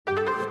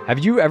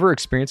Have you ever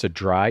experienced a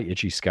dry,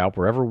 itchy scalp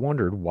or ever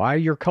wondered why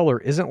your color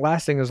isn't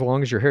lasting as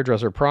long as your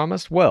hairdresser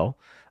promised? Well,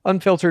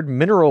 unfiltered,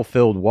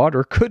 mineral-filled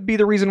water could be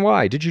the reason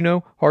why. Did you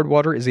know hard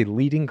water is a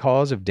leading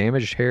cause of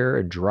damaged hair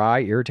and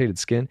dry, irritated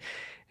skin?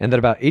 And that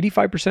about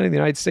 85% of the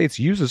United States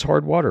uses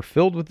hard water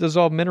filled with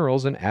dissolved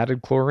minerals and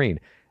added chlorine.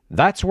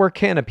 That's where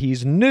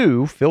Canopy's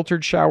new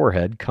filtered shower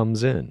head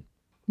comes in.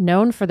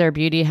 Known for their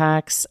beauty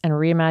hacks and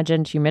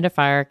reimagined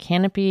humidifier,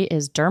 Canopy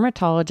is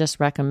dermatologist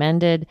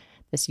recommended.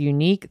 This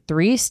unique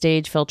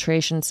 3-stage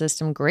filtration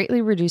system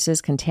greatly reduces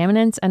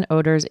contaminants and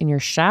odors in your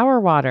shower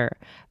water.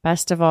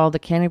 Best of all, the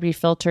Canopy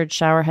filtered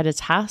shower head is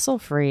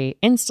hassle-free,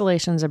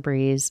 installation's a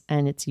breeze,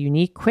 and its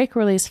unique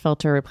quick-release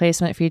filter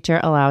replacement feature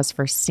allows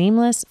for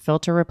seamless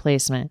filter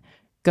replacement.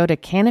 Go to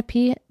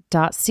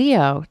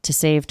canopy.co to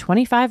save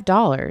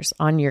 $25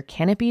 on your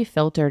Canopy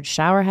filtered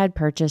shower head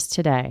purchase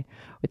today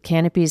with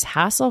Canopy's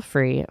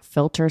hassle-free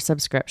filter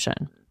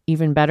subscription.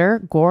 Even better,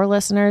 Gore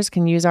listeners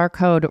can use our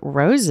code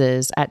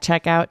ROSES at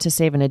checkout to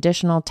save an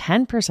additional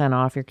 10%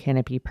 off your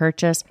Canopy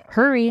purchase.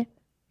 Hurry,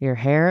 your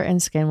hair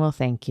and skin will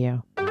thank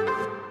you.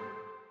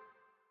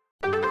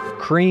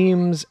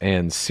 Creams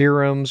and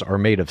serums are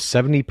made of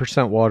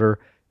 70% water,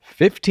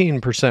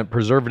 15%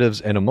 preservatives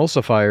and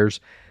emulsifiers,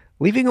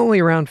 leaving only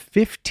around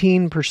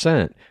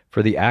 15%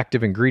 for the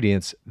active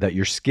ingredients that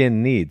your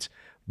skin needs.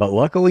 But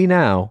luckily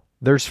now,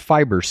 there's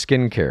Fiber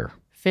Skincare.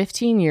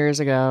 15 years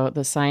ago,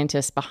 the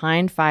scientists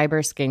behind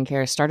Fiber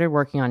Skincare started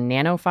working on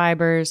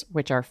nanofibers,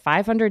 which are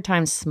 500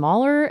 times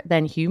smaller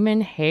than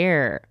human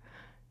hair.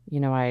 You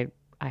know, I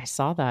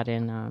saw that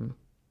in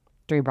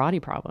Three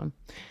Body Problem.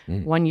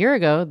 1 year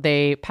ago,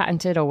 they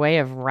patented a way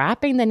of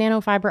wrapping the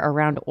nanofiber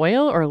around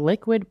oil or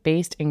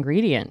liquid-based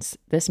ingredients.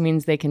 This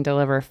means they can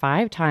deliver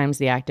 5 times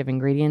the active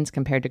ingredients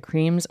compared to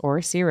creams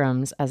or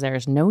serums, as there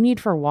is no need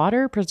for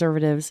water,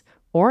 preservatives,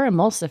 or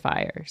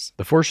emulsifiers.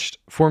 The first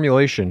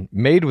formulation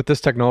made with this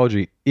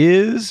technology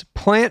is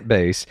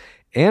plant-based,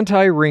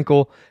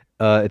 anti-wrinkle.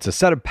 It's a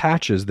set of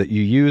patches that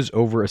you use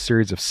over a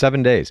series of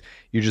 7 days.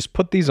 You just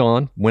put these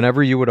on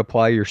whenever you would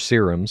apply your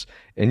serums,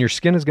 and your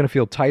skin is going to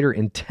feel tighter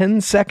in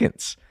 10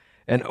 seconds.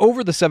 And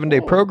over the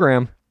 7-day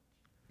program,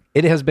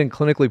 it has been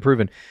clinically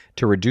proven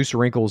to reduce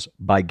wrinkles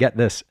by, get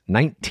this,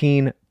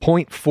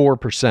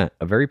 19.4%,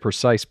 a very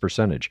precise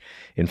percentage.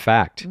 In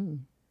fact,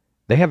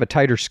 they have a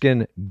tighter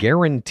skin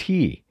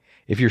guarantee.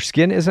 If your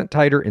skin isn't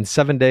tighter in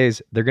 7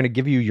 days, they're going to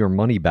give you your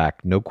money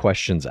back, no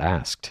questions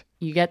asked.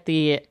 You get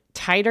the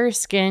tighter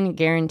skin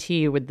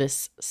guarantee with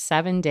this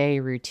 7-day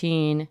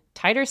routine.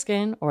 Tighter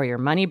skin or your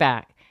money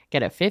back.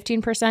 Get a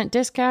 15%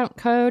 discount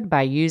code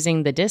by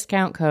using the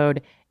discount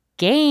code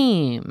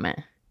GAME.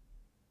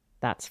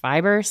 That's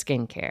Fiber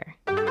Skincare.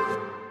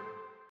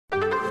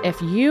 If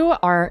you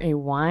are a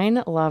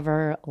wine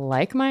lover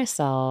like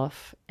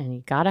myself, and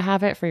you gotta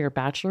have it for your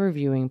bachelor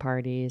viewing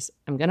parties,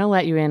 I'm gonna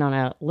let you in on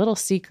a little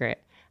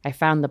secret. I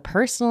found the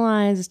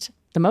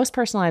most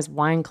personalized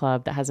wine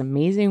club that has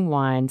amazing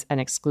wines and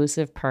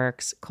exclusive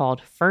perks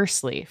called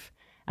First Leaf.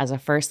 As a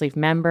First Leaf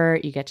member,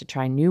 you get to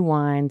try new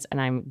wines,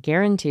 and I'm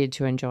guaranteed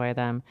to enjoy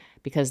them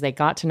because they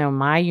got to know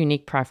my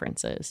unique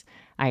preferences.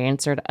 I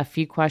answered a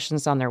few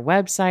questions on their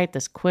website,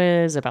 this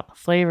quiz about the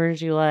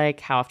flavors you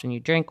like, how often you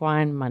drink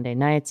wine, Monday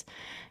nights,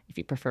 if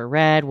you prefer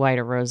red, white,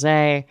 or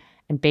rosé.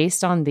 And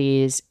based on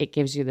these, it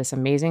gives you this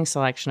amazing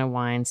selection of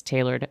wines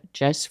tailored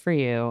just for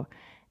you.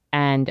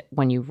 And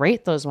when you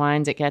rate those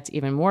wines, it gets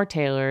even more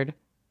tailored,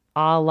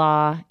 a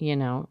la,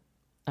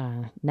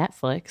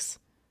 Netflix.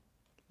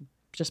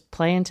 Just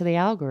play into the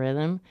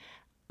algorithm.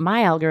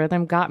 My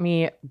algorithm got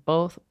me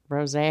both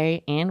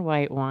rosé and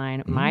white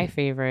wine, my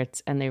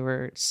favorites, and they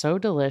were so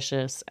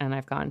delicious, and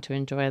I've gotten to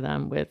enjoy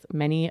them with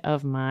many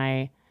of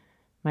my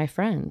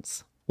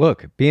friends.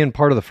 Look, being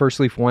part of the First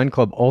Leaf Wine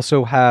Club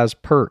also has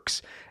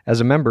perks. As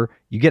a member,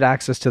 you get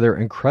access to their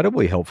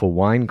incredibly helpful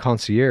wine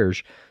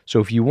concierge. So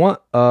if you want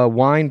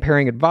wine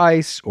pairing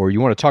advice, or you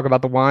want to talk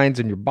about the wines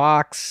in your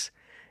box,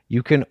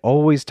 you can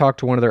always talk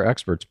to one of their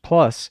experts.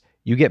 Plus,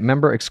 you get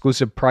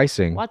member-exclusive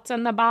pricing. What's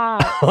in the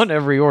box? On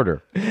every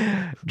order.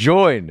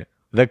 Join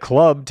the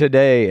club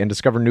today and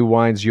discover new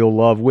wines you'll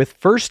love with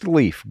First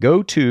Leaf.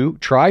 Go to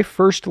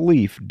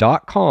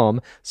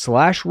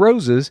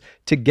tryfirstleaf.com/roses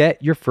to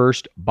get your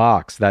first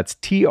box. That's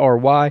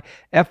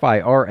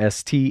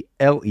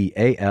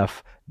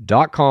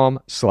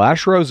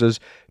tryfirstleaf.com/roses.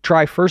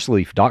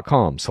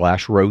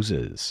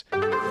 Tryfirstleaf.com/roses.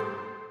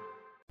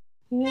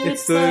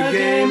 It's the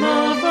Game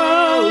of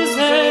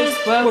Roses.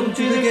 Welcome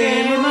to the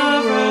Game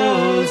of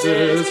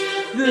Roses.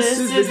 This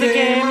is the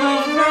Game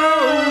of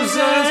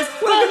Roses.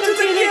 Welcome to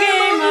the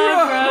Game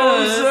of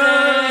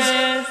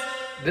Roses.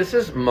 This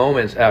is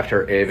moments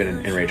after Avon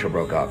and Rachel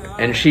broke up,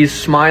 and she's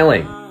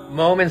smiling.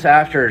 Moments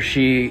after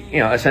she,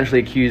 essentially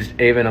accused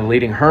Avon of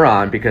leading her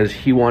on because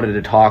he wanted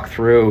to talk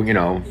through,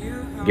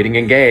 getting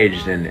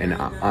engaged and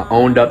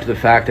owned up to the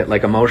fact that,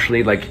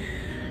 emotionally,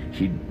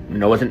 he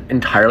wasn't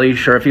entirely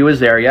sure if he was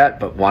there yet,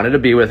 but wanted to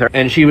be with her.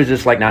 And she was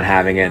just, not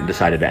having it and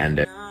decided to end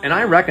it. And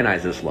I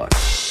recognize this look.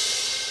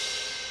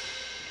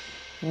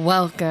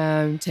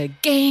 Welcome to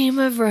Game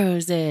of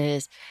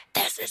Roses.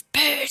 This is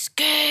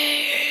Biscuits.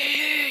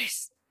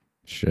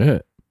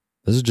 Shit.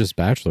 This is just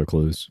Bachelor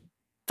clues.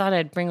 Thought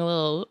I'd add a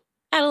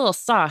little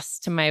sauce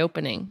to my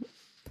opening.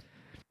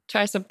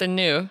 Try something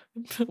new.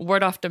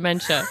 Ward off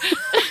dementia.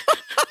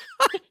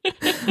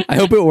 I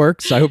hope it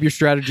works. I hope your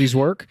strategies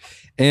work.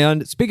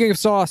 And speaking of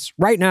sauce,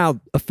 right now,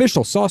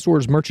 official Sauce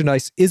Wars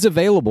merchandise is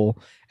available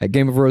at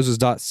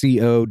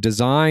gameofroses.co,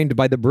 designed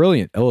by the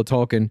brilliant Ella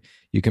Tolkien.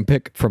 You can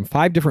pick from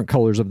 5 different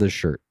colors of this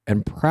shirt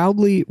and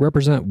proudly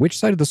represent which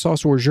side of the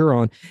Sauce Wars you're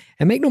on.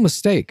 And make no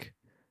mistake,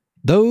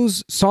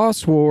 those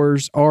Sauce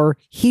Wars are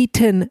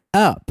heating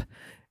up.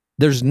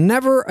 There's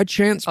never a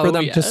chance for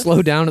them to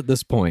slow down at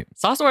this point.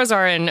 Sauce Wars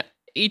are in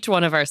each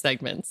one of our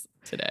segments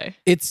today.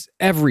 It's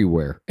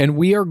everywhere. And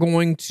we are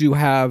going to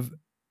have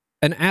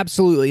an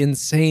absolutely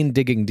insane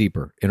digging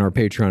deeper in our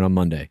Patreon on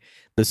Monday.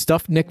 The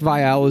stuff Nick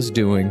Viall is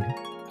doing,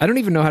 I don't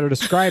even know how to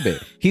describe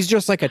it. He's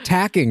just like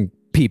attacking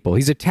people.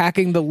 He's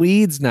attacking the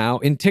leads now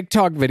in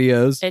TikTok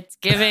videos. It's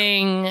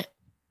giving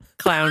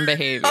clown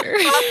behavior.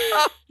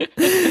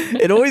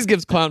 It always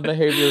gives clown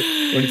behavior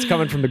when it's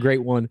coming from the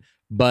great one.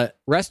 But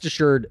rest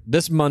assured,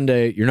 this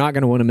Monday, you're not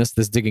going to want to miss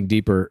this digging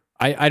deeper.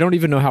 I don't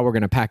even know how we're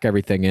going to pack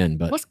everything in.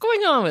 But what's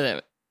going on with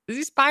him? Is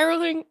he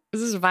spiraling? Is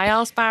this a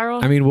Viall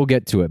spiral? I mean, we'll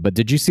get to it. But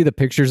did you see the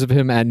pictures of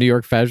him at New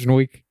York Fashion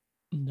Week?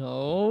 No.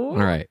 All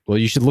right. Well,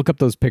 you should look up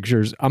those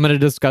pictures. I'm going to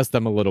discuss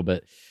them a little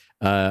bit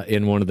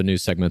in one of the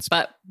news segments.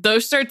 But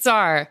those shirts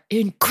are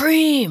in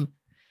cream,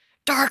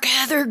 dark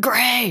heather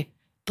gray,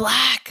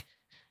 black,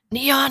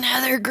 neon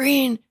heather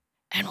green,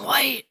 and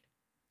white.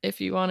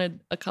 If you wanted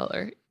a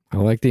color. I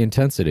like the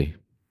intensity.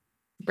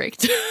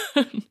 Breakdown.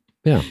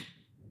 Yeah.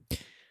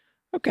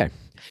 Okay.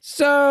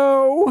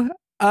 So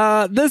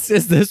this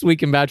is This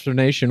Week in Bachelor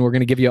Nation. We're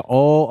going to give you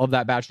all of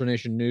that Bachelor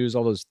Nation news,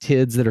 all those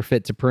tids that are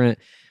fit to print.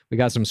 We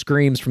got some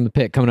screams from the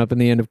pit coming up in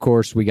the end, of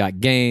course. We got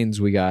gains.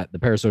 We got the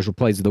parasocial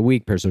plays of the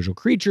week, parasocial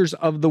creatures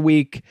of the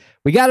week.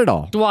 We got it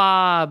all.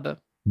 Dwab.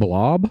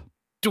 Blob?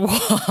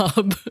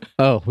 Dwab.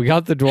 Oh, we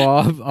got the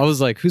dwab. I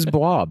was like, who's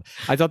Blob?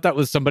 I thought that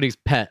was somebody's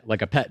pet,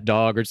 like a pet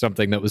dog or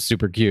something that was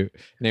super cute,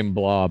 named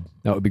Blob.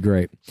 That would be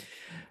great.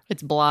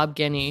 It's Blob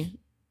Guinea.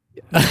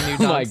 My new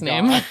dog's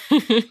name.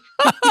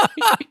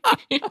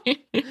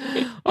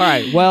 All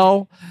right.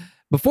 Well,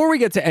 before we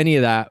get to any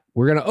of that,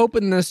 we're going to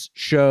open this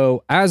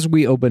show, as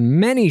we open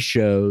many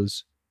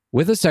shows,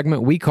 with a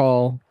segment we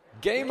call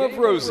Game of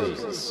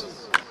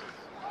Roses.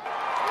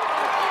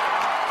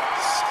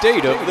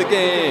 State of the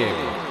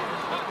game.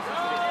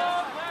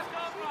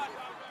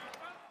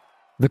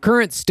 The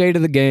current state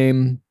of the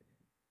game,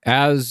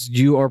 as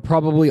you are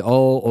probably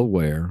all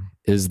aware,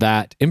 is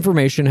that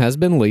information has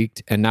been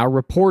leaked and now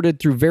reported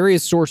through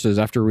various sources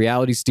after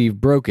Reality Steve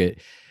broke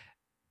it,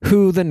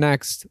 who the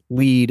next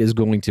lead is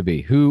going to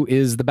be, who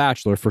is the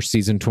Bachelor for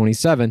season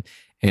 27.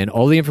 And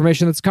all the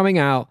information that's coming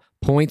out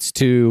points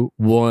to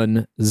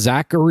one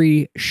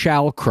Zachary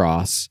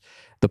Shallcross,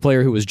 the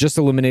player who was just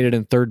eliminated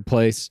in third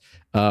place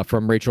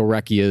from Rachel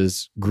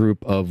Recchia's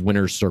group of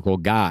Winner's Circle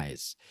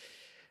guys.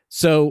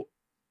 So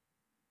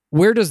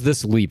where does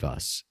this leave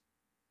us?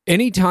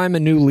 Anytime a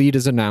new lead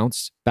is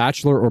announced,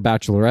 Bachelor or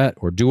Bachelorette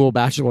or dual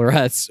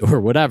Bachelorettes or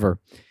whatever,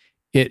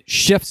 it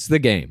shifts the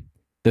game.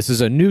 This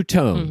is a new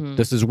tone. Mm-hmm.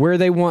 This is where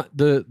they want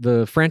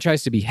the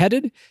franchise to be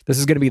headed. This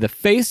is going to be the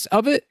face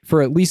of it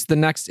for at least the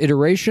next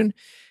iteration.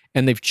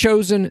 And they've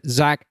chosen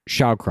Zach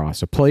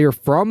Shallcross, a player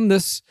from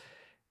this,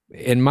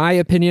 in my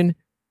opinion,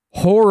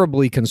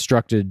 horribly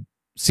constructed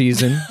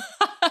season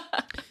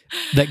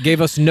that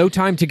gave us no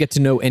time to get to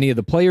know any of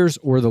the players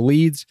or the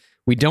leads.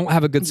 We don't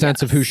have a good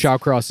sense of who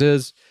Shallcross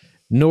is,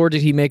 nor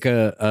did he make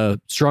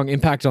a strong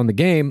impact on the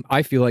game,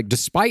 I feel like,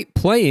 despite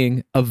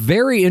playing a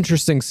very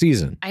interesting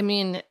season. I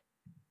mean,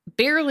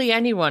 barely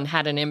anyone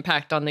had an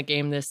impact on the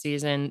game this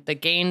season. The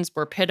gains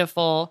were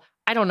pitiful.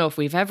 I don't know if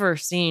we've ever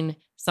seen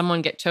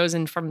someone get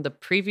chosen from the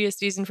previous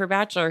season for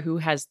Bachelor who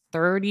has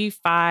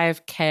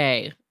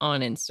 35K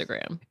on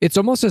Instagram. It's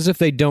almost as if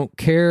they don't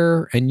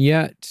care, and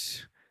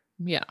yet...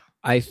 Yeah.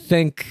 I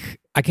think,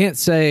 I can't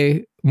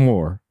say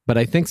more, but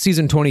I think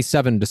season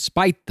 27,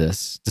 despite the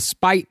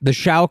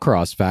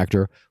Shallcross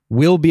factor,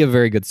 will be a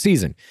very good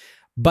season.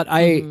 But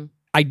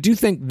I do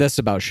think this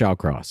about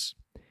Shallcross.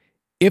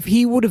 If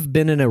he would have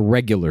been in a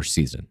regular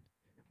season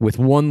with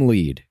one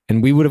lead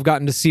and we would have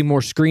gotten to see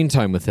more screen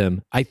time with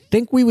him, I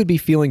think we would be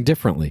feeling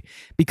differently,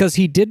 because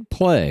he did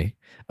play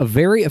a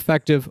very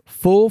effective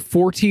full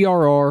 4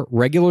 TRR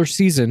regular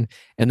season,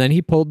 and then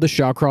he pulled the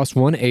Shallcross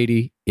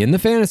 180 in the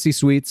fantasy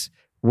suites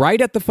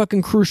right at the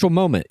fucking crucial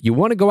moment. You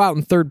want to go out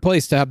in third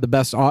place to have the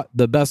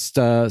best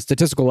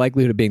statistical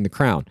likelihood of being the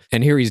crown.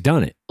 And here he's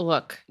done it.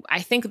 Look,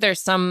 I think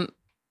there's a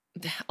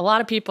lot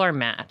of people are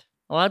mad.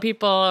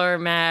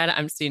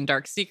 I'm seeing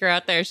Dark Seeker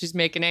out there. She's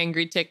making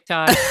angry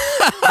TikTok.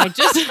 I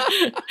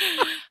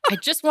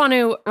just want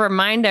to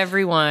remind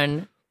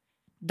everyone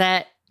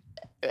that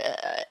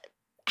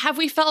have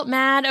we felt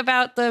mad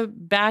about the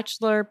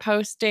Bachelor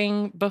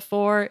posting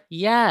before?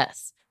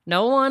 Yes.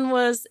 No one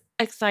was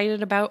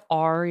excited about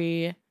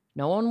Ari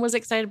No one was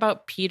excited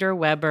about Peter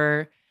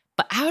Weber.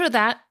 But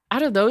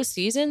out of those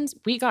seasons,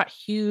 we got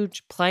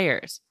huge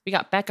players. We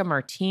got Becca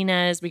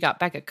Martinez. We got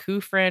Becca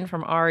Kufrin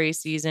from Ari's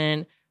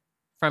season.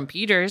 From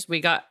Peters, we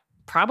got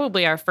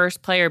probably our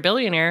first player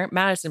billionaire,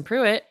 Madison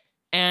Pruitt,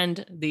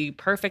 and the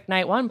perfect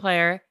night one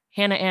player,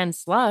 Hannah Ann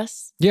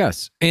Sluss.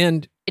 Yes.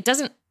 And It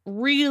doesn't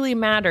really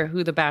matter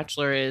who the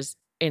bachelor is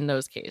in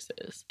those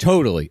cases.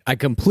 totally. I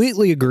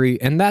completely agree.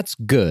 And that's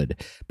good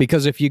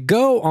because if you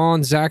go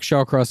on Zach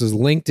Shawcross's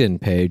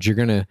LinkedIn page, you're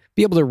going to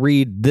be able to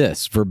read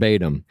this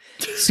verbatim.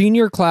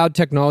 Senior Cloud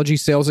Technology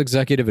Sales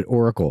Executive at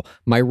Oracle.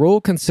 My role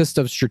consists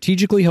of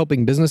strategically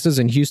helping businesses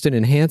in Houston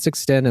enhance,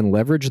 extend, and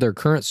leverage their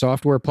current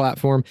software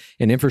platform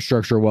and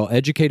infrastructure while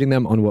educating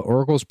them on what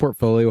Oracle's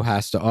portfolio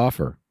has to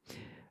offer.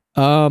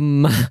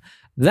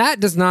 That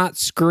does not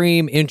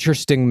scream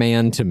interesting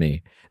man to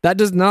me. That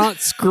does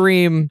not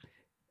scream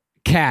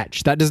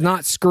catch. That does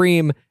not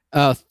scream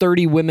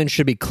 30 women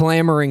should be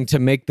clamoring to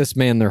make this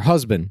man their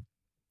husband.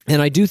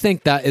 And I do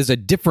think that is a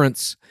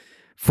difference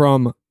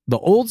from the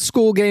old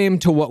school game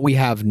to what we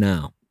have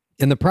now.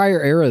 In the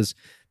prior eras,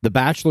 the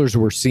bachelors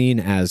were seen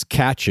as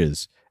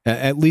catches,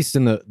 at least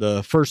in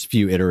the first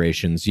few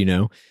iterations, you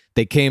know.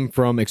 They came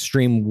from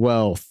extreme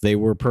wealth. They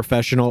were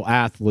professional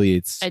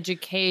athletes.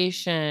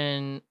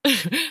 Education.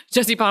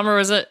 Jesse Palmer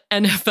was an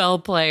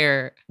NFL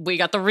player. We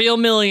got The Real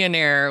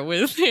Millionaire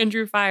with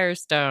Andrew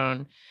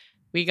Firestone.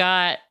 We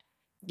got,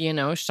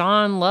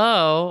 Sean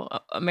Lowe,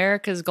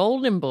 America's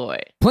Golden Boy.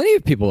 Plenty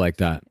of people like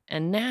that.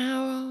 And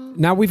now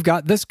Now we've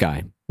got this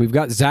guy. We've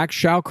got Zach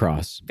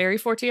Shawcross. Barry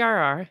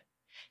 4TRR.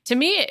 To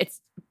me,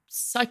 it's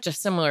such a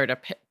similar to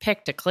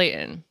pick to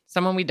Clayton.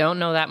 Someone we don't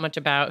know that much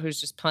about who's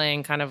just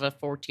playing kind of a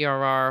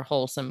 4TRR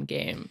wholesome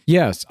game.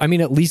 Yes. I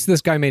mean, at least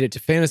this guy made it to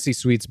fantasy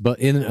suites, but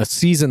in a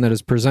season that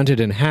is presented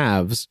in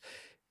halves,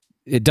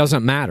 it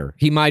doesn't matter.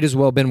 He might as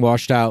well have been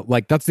washed out.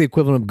 Like, that's the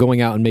equivalent of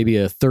going out in maybe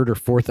a third or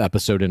fourth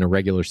episode in a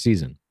regular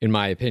season, in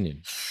my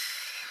opinion.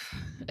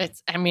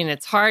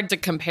 It's hard to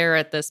compare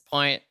at this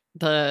point.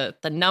 The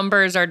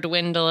numbers are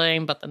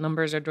dwindling, but the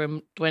numbers are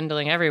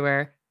dwindling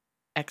everywhere.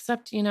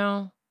 Except,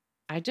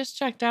 I just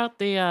checked out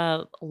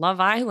the Love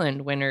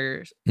Island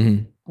winners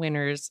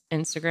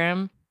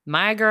Instagram.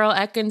 My girl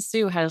Ekin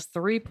Sue has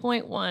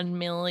 3.1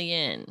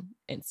 million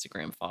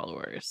Instagram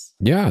followers.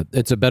 Yeah,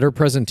 it's a better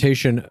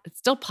presentation. It's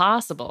still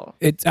possible.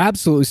 It's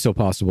absolutely still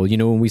possible.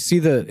 When we see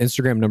the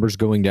Instagram numbers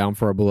going down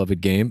for our beloved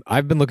game,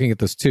 I've been looking at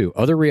this too.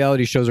 Other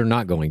reality shows are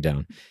not going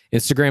down.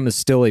 Instagram is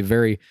still a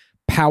very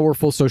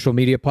powerful social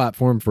media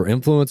platform for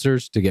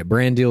influencers to get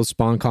brand deals,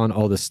 SpawnCon,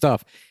 all this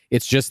stuff.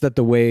 It's just that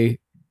the way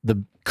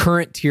the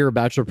current tier of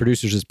Bachelor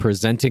producers is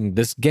presenting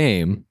this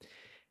game,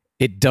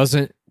 it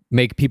doesn't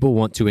make people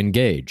want to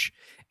engage.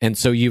 And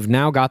so you've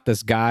now got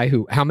this guy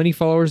who, how many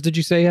followers did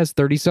you say he has?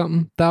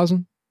 30-something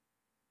thousand?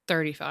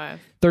 35.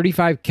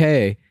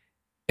 35K.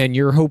 And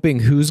you're hoping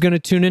who's going to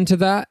tune into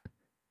that?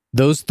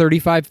 Those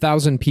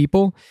 35,000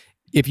 people?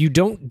 If you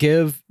don't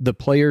give the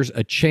players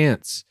a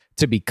chance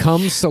to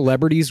become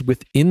celebrities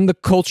within the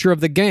culture of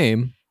the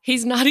game.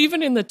 He's not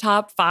even in the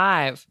top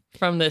 5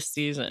 from this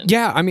season.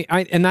 Yeah, I mean,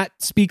 and that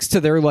speaks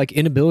to their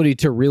inability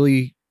to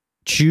really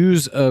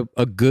choose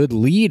a good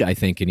lead, I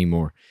think,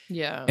 anymore.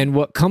 Yeah. And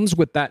what comes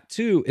with that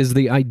too is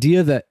the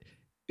idea that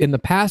in the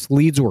past,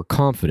 leads were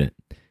confident.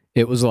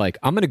 It was like,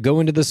 I'm going to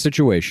go into this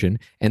situation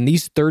and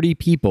these 30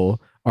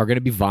 people are going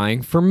to be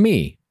vying for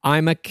me.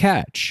 I'm a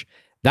catch.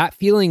 That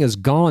feeling is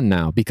gone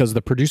now because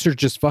the producers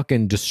just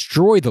fucking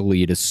destroy the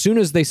lead as soon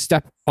as they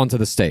step onto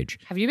the stage.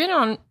 Have you been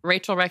on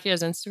Rachel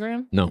Recchia's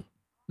Instagram? No.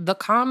 The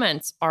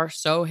comments are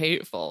so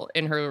hateful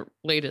in her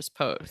latest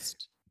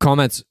post.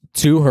 Comments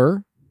to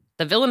her?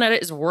 The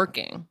Villanetta is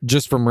working.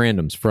 Just from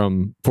randoms,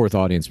 from fourth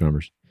audience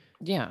members.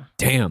 Yeah.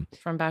 Damn.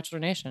 From Bachelor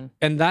Nation.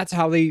 And that's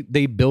how they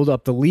build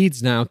up the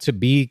leads now to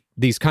be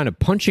these kind of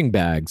punching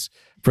bags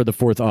for the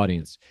fourth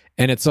audience.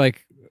 And it's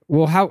like,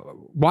 well,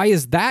 why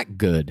is that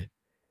good?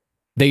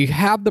 They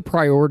have the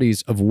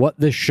priorities of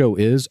what this show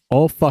is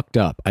all fucked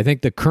up. I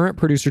think the current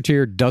producer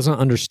tier doesn't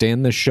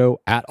understand this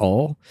show at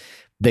all.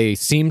 They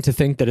seem to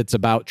think that it's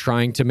about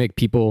trying to make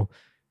people,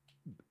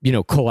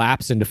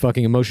 collapse into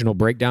fucking emotional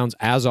breakdowns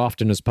as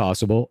often as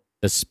possible,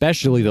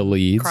 especially the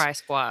leads. Cry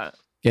squat.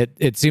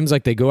 It seems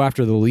like they go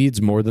after the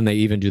leads more than they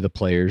even do the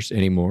players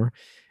anymore.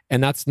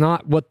 And that's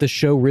not what the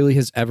show really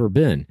has ever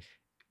been.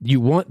 You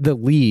want the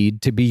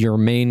lead to be your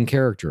main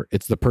character.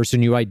 It's the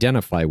person you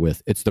identify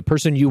with. It's the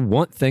person you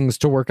want things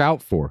to work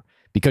out for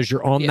because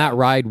you're on that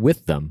ride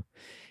with them.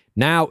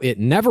 Now it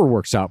never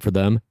works out for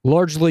them,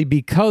 largely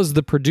because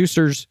the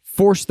producers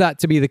force that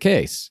to be the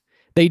case.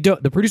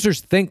 The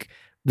producers think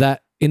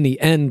that in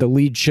the end, the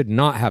lead should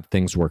not have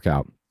things work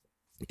out.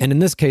 And in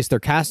this case, they're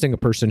casting a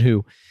person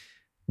who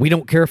we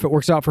don't care if it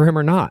works out for him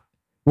or not.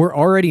 We're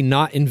already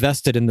not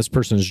invested in this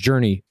person's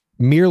journey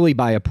merely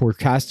by a poor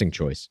casting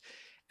choice.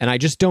 And I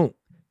just don't,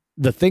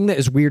 the thing that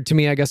is weird to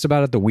me, I guess,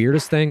 about it, the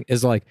weirdest thing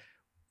is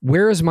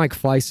where is Mike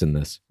Fleiss in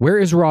this? Where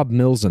is Rob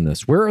Mills in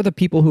this? Where are the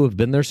people who have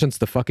been there since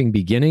the fucking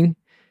beginning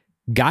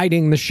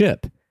guiding the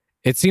ship?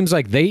 It seems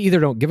like they either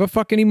don't give a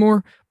fuck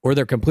anymore or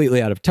they're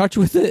completely out of touch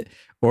with it,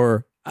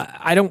 or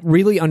I don't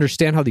really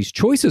understand how these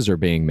choices are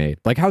being made.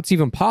 Like how it's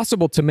even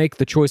possible to make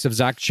the choice of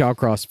Zach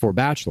Shawcross for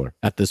Bachelor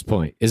at this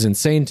point is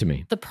insane to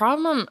me. The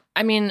problem,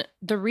 I mean,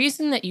 the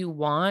reason that you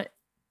want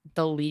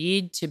the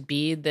lead to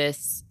be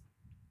this,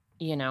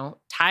 you know,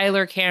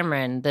 Tyler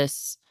Cameron,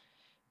 this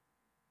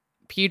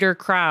Peter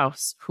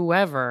Kraus,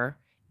 whoever,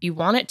 you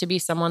want it to be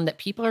someone that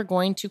people are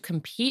going to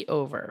compete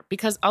over,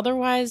 because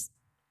otherwise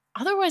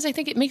I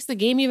think it makes the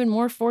game even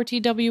more for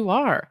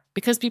TWR,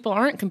 because people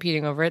aren't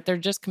competing over it. They're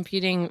just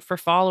competing for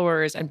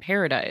followers and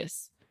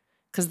paradise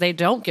because they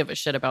don't give a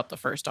shit about the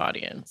first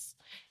audience.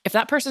 If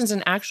that person's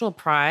an actual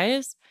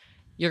prize,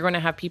 you're going to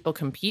have people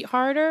compete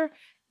harder,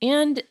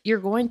 and you're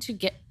going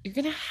to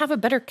have a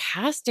better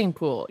casting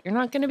pool. You're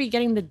not going to be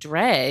getting the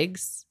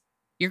dregs.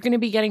 You're going to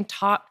be getting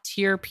top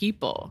tier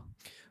people.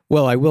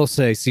 Well, I will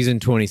say season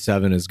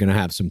 27 is going to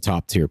have some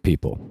top tier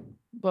people.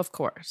 Well, of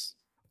course.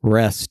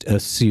 Rest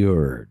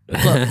assured. Look,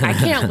 I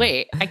can't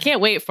wait. I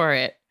can't wait for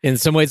it. In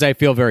some ways, I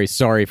feel very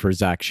sorry for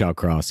Zach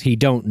Shawcross. He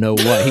don't know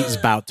what he's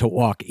about to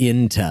walk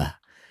into.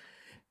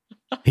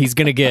 He's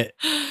going to get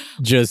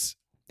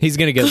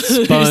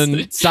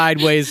spun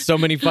sideways so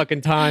many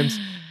fucking times.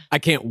 I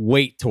can't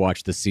wait to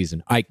watch this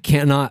season. I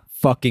cannot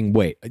fucking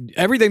wait.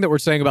 Everything that we're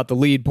saying about the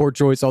lead, poor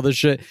choice, all this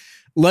shit,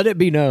 let it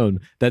be known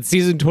that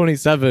season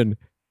 27,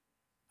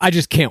 I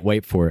just can't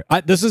wait for it.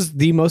 This is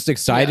the most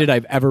excited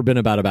I've ever been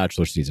about a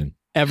Bachelor season,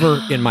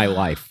 ever in my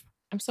life.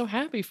 I'm so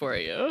happy for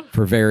you.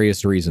 For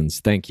various reasons.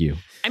 Thank you.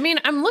 I mean,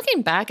 I'm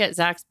looking back at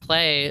Zach's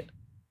play.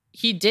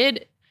 He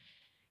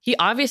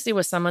obviously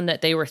was someone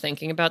that they were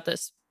thinking about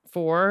this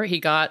for. He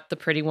got the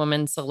Pretty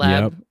Woman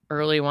celeb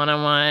early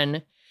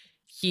one-on-one.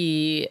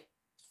 He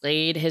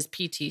played his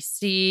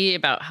PTC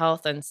about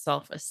health and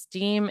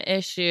self-esteem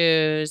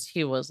issues.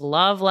 He was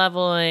love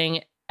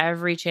leveling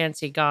every chance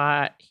he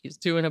got. He's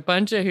doing a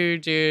bunch of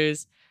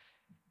hoojoos.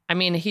 I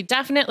mean, he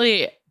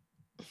definitely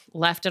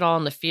left it all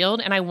in the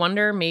field. And I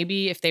wonder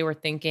maybe if they were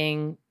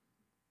thinking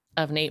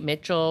of Nate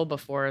Mitchell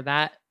before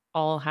that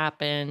all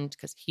happened,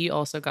 because he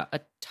also got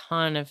a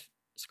ton of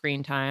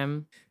screen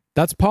time.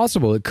 That's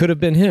possible. It could have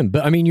been him.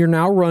 But I mean, you're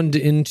now run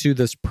into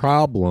this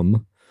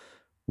problem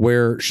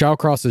where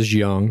Shawcross is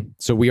young,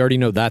 so we already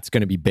know that's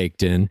going to be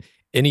baked in.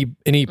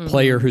 Any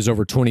player who's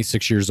over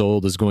 26 years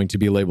old is going to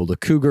be labeled a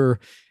cougar,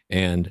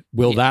 and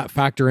will that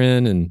factor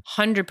in? And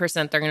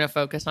 100% they're going to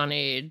focus on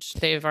age.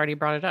 They've already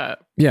brought it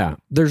up. Yeah,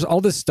 there's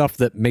all this stuff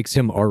that makes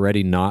him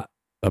already not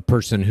a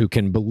person who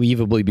can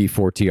believably be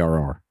for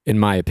TRR, in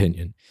my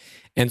opinion.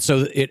 And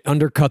so it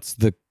undercuts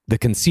the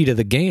conceit of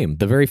the game.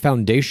 The very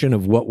foundation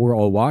of what we're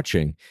all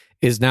watching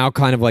is now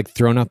kind of like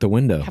thrown out the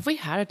window. Have we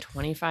had a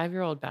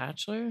 25-year-old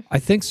Bachelor? I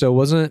think so.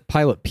 Wasn't it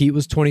Pilot Pete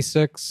was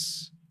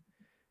 26?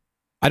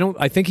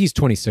 I think he's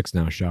 26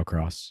 now,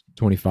 Shawcross.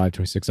 25,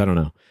 26, I don't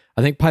know.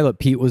 I think Pilot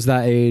Pete was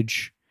that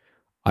age.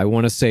 I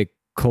want to say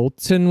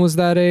Colton was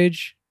that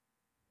age.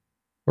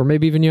 Or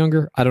maybe even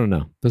younger. I don't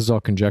know. This is all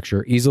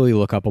conjecture. Easily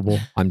look upable.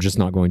 I'm just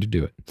not going to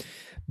do it.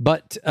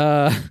 But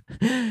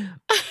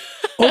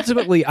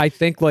ultimately, I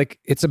think like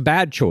it's a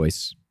bad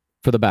choice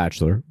for The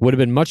Bachelor. Would have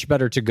been much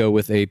better to go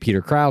with a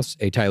Peter Kraus,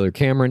 a Tyler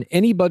Cameron,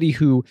 anybody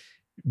who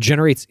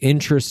generates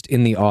interest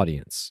in the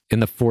audience,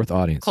 in the fourth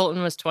audience.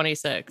 Colton was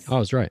 26. Oh, I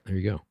was right. There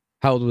you go.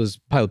 How old was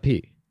Pilot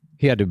Pete?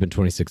 He had to have been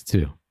 26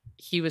 too.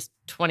 He was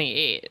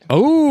 28.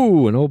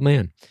 Oh, an old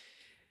man.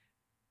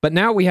 But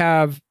now we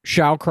have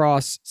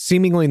Shawcross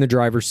seemingly in the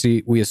driver's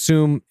seat. We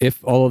assume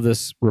if all of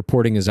this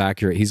reporting is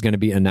accurate, he's going to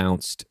be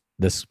announced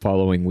this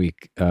following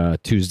week,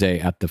 Tuesday,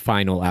 at the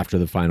final, after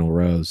the final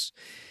rose.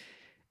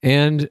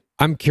 And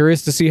I'm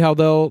curious to see how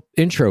they'll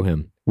intro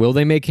him. Will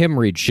they make him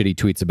read shitty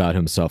tweets about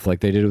himself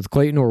like they did with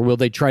Clayton, or will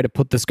they try to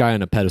put this guy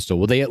on a pedestal?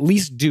 Will they at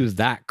least do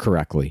that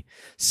correctly?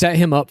 Set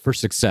him up for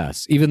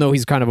success, even though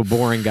he's kind of a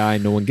boring guy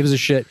and no one gives a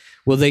shit.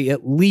 Will they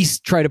at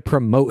least try to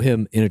promote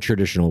him in a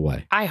traditional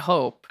way? I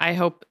hope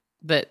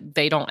that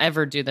they don't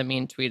ever do the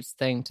mean tweets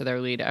thing to their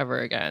lead ever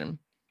again.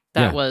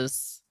 That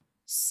was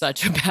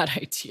such a bad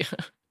idea.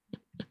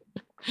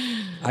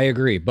 I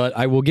agree, but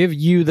I will give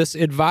you this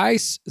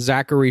advice,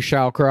 Zachary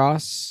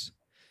Shawcross.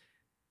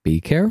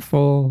 Be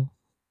careful.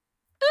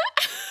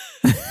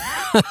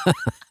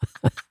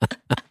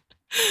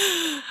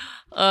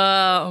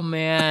 Oh,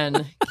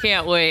 man.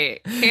 Can't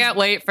wait. Can't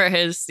wait for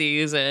his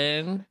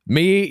season.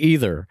 Me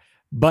either.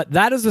 But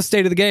that is the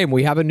state of the game.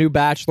 We have a new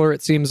Bachelor,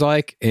 it seems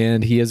like,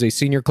 and he is a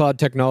senior cloud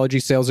technology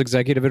sales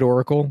executive at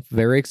Oracle.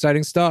 Very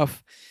exciting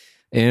stuff.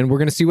 And we're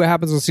going to see what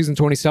happens in season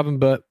 27,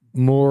 but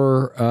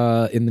more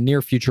in the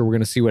near future, we're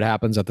going to see what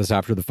happens at this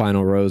after the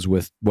final rose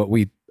with what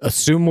we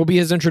assume will be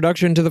his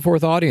introduction to the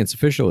fourth audience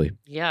officially.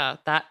 Yeah,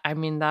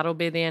 that'll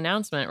be the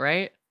announcement,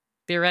 right?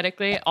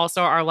 Theoretically.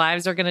 Also, our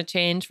lives are going to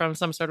change from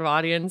some sort of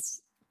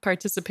audience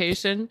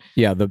participation.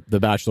 Yeah, the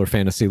Bachelor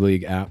Fantasy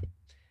League app.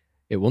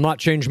 It will not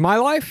change my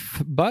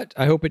life, but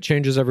I hope it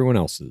changes everyone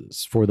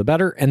else's for the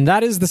better. And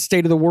that is the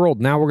state of the world.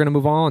 Now we're going to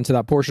move on to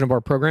that portion of our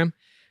program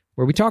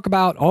where we talk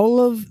about all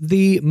of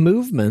the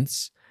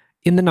movements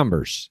in the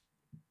numbers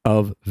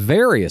of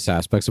various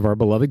aspects of our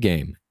beloved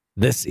game.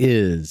 This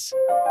is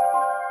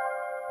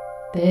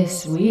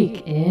This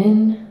Week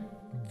in...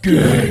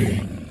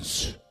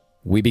 Games.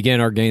 We begin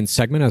our Games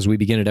segment, as we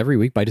begin it every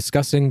week, by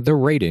discussing the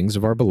ratings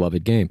of our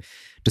beloved game.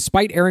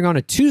 Despite airing on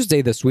a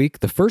Tuesday this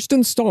week, the first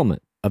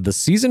installment of the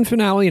season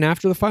finale and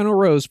After the Final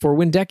Rose for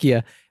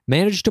Windeckia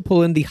managed to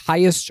pull in the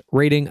highest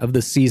rating of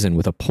the season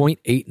with a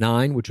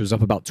 0.89, which was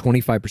up about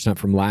 25%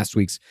 from last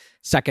week's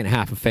second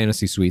half of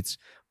Fantasy Suites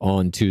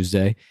on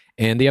Tuesday.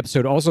 And the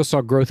episode also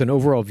saw growth in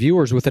overall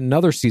viewers with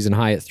another season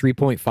high at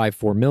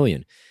 3.54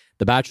 million.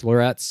 The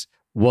Bachelorettes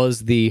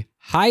was the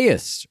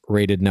highest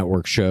rated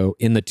network show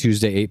in the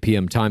Tuesday 8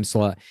 p.m. time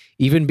slot,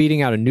 even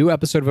beating out a new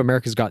episode of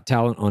America's Got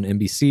Talent on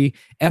NBC,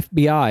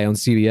 FBI on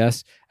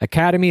CBS,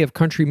 Academy of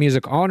Country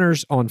Music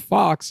Honors on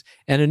Fox,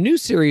 and a new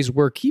series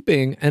we're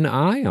keeping an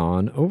eye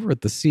on over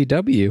at the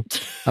CW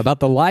about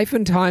the life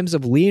and times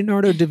of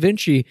Leonardo da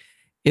Vinci.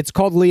 It's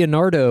called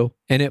Leonardo,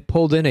 and it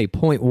pulled in a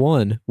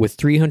 0.1 with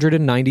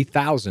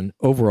 390,000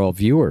 overall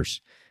viewers.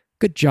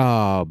 Good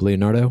job,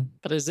 Leonardo.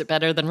 But is it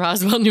better than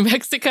Roswell, New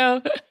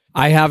Mexico?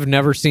 I have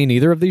never seen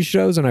either of these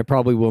shows, and I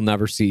probably will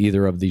never see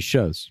either of these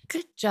shows.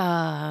 Good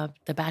job,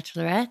 The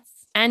Bachelorettes.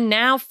 And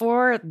now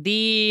for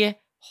the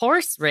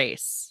horse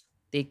race.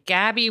 The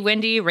Gabby,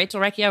 Wendy, Rachel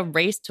Recchia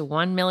race to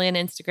 1 million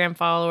Instagram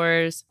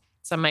followers.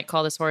 Some might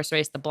call this horse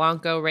race the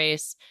Blanco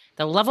race.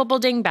 The lovable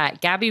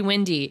dingbat, Gabby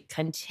Wendy,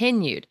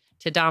 continued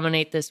to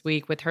dominate this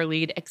week with her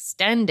lead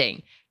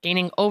extending,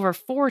 gaining over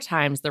 4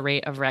 times the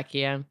rate of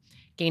Recchia,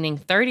 gaining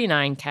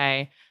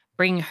 39K,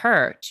 bringing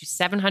her to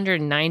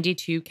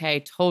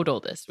 792K total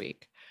this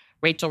week.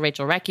 Rachel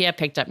Recchia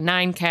picked up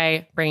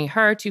 9K, bringing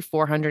her to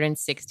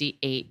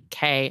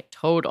 468K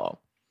total.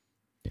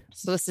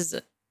 So this is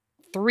a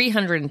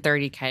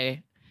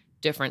 330K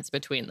difference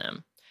between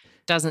them.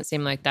 Doesn't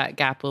seem like that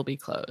gap will be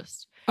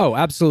closed. Oh,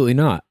 absolutely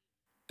not.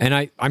 And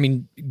I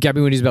mean, Gabby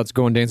Wendy's about to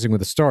go on Dancing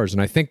with the Stars,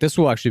 and I think this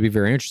will actually be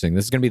very interesting.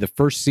 This is going to be the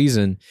first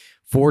season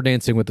for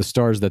Dancing with the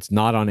Stars that's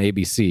not on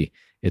ABC.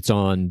 It's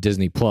on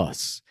Disney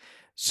Plus.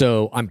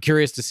 So I'm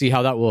curious to see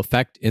how that will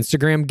affect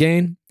Instagram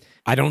gain.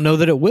 I don't know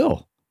that it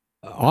will,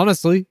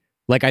 honestly.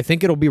 Like, I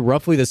think it'll be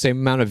roughly the same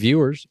amount of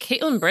viewers.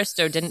 Caitlin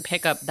Bristow didn't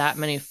pick up that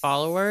many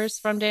followers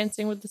from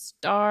Dancing with the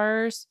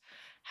Stars.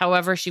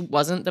 However, she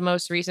wasn't the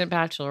most recent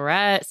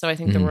Bachelorette, so I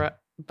think there were a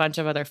bunch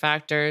of other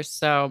factors.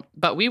 So,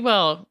 but we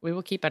will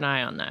keep an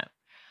eye on that.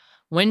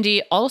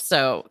 Wendy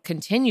also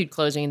continued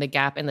closing the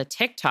gap in the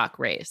TikTok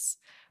race,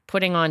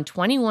 putting on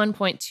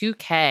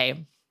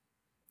 21.2K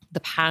the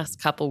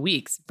past couple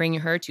weeks, bringing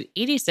her to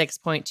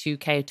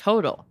 86.2K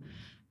total.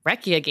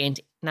 Recchia gained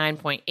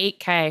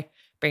 9.8K,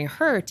 bringing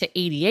her to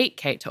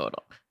 88K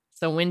total.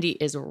 So Wendy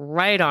is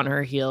right on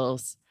her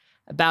heels,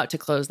 about to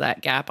close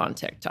that gap on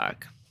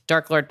TikTok.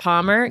 Dark Lord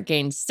Palmer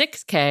gained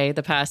 6K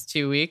the past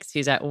 2 weeks.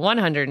 He's at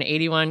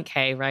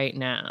 181K right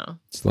now.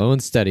 Slow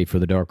and steady for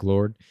the Dark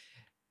Lord.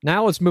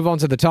 Now let's move on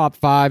to the top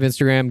 5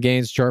 Instagram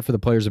gains chart for the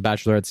players of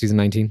Bachelorette Season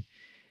 19.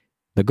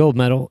 The gold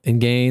medal in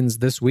gains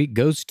this week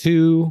goes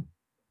to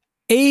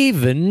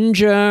Avon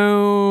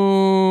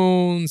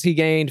Jones. He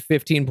gained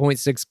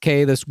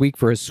 15.6K this week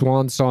for his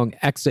Swan Song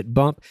exit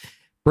bump,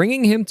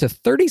 bringing him to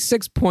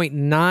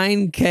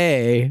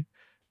 36.9K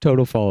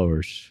total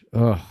followers.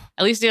 Ugh.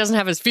 At least he doesn't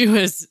have as few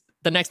as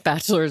the next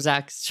Bachelor,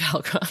 Zach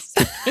Shalcross.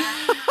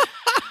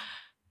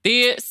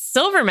 The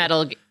silver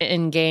medal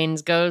in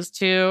gains goes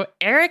to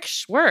Eric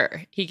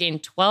Schwer. He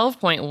gained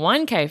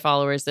 12.1K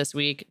followers this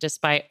week,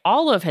 despite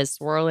all of his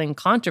swirling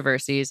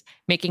controversies,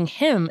 making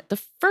him the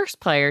first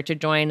player to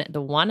join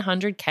the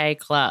 100K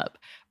club,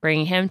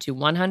 bringing him to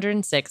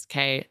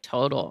 106K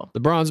total.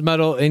 The bronze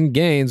medal in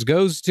gains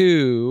goes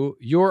to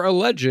your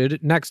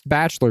alleged next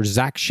Bachelor,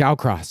 Zach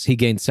Shawcross. He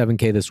gained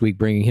 7K this week,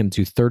 bringing him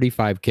to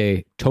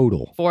 35K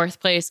total. Fourth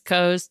place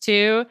goes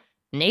to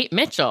Nate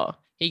Mitchell.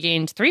 He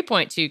gained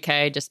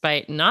 3.2K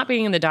despite not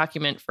being in the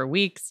document for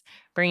weeks,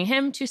 bringing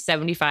him to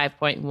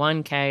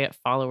 75.1K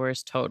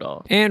followers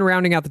total. And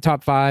rounding out the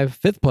top 5,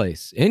 5th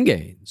place in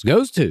gains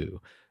goes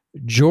to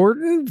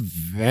Jordan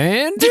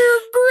Vandergriff.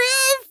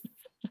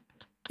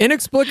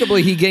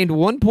 Inexplicably, he gained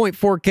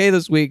 1.4K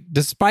this week,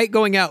 despite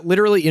going out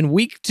literally in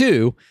week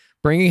 2,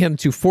 bringing him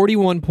to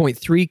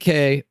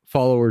 41.3K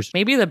followers.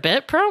 Maybe the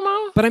bit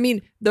promo? But I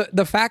mean,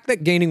 the fact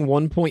that gaining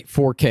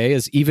 1.4K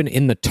is even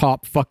in the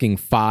top fucking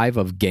 5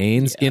 of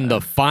gains in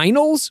the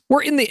finals,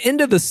 we're in the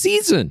end of the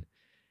season.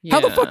 Yeah.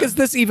 How the fuck is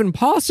this even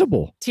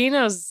possible?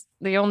 Tino's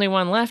the only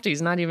one left.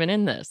 He's not even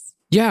in this.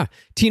 Yeah.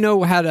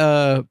 Tino had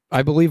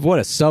I believe,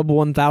 a sub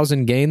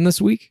 1,000 gain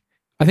this week?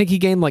 I think he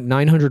gained like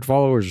 900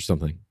 followers or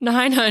something.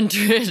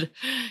 900.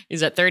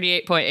 He's at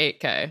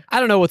 38.8K. I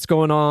don't know what's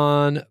going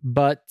on,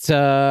 but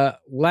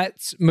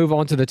let's move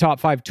on to the top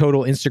 5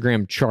 total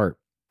Instagram chart.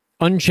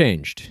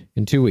 Unchanged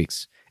in 2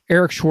 weeks.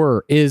 Eric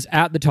Schwer is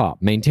at the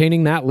top,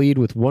 maintaining that lead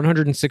with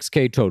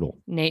 106K total.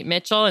 Nate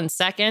Mitchell in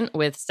second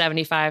with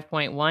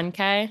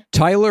 75.1K.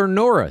 Tyler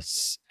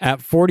Norris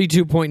at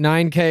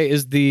 42.9K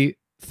is the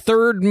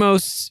third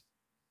most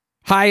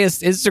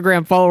highest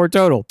Instagram follower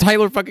total.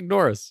 Tyler fucking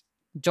Norris.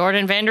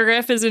 Jordan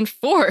Vandergriff is in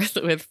fourth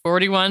with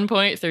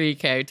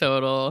 41.3K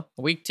total.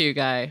 Week 2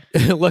 guy.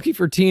 Lucky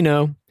for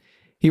Tino,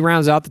 he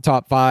rounds out the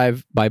top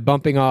 5 by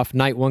bumping off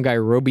night 1 guy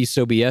Roby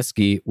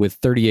Sobieski with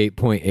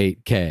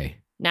 38.8K.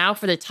 Now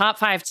for the top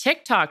 5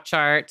 TikTok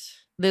chart.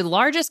 The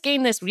largest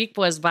gain this week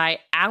was by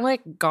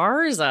Alec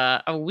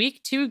Garza, a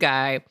week 2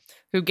 guy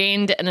who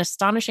gained an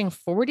astonishing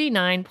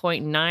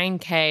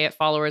 49.9K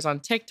followers on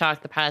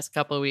TikTok the past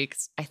couple of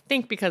weeks. I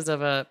think because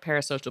of a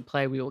parasocial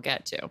play we will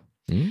get to.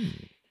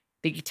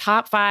 The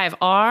top 5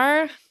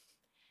 are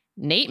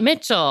Nate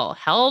Mitchell,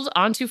 held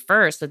onto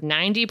first with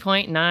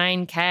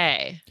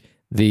 90.9K.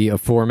 The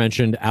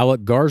aforementioned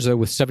Alec Garza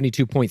with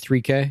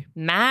 72.3K.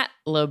 Matt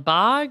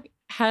Lebog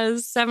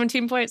has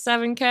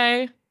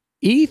 17.7K.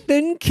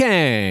 Ethan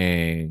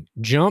Kang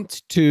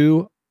jumped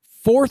to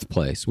 4th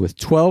place with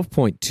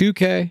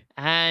 12.2K.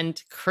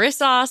 And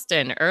Chris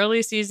Austin,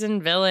 early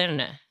season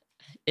villain,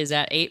 is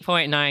at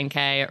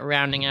 8.9K,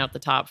 rounding out the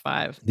top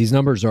 5. These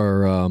numbers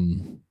are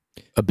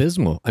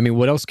abysmal. I mean,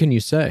 what else can you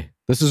say?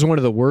 This is one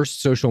of the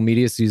worst social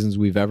media seasons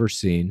we've ever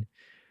seen.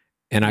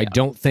 And I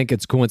don't think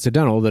it's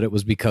coincidental that it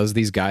was because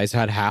these guys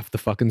had half the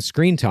fucking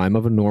screen time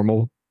of a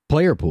normal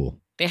player pool.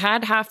 They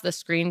had half the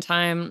screen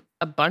time.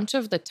 A bunch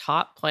of the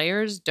top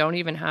players don't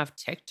even have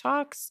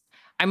TikToks.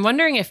 I'm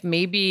wondering if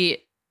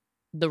maybe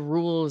the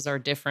rules are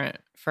different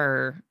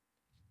for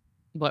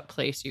what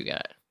place you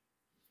get.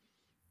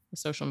 The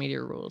social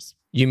media rules.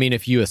 You mean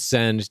if you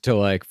ascend to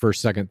like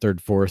 1st, 2nd,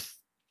 3rd, 4th,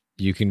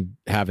 you can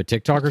have a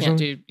TikTok or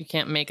something? You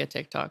can't make a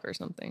TikTok or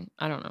something.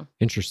 I don't know.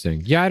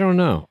 Interesting. Yeah, I don't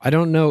know. I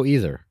don't know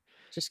either.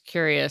 Just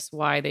curious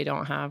why they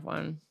don't have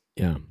one.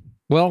 Yeah.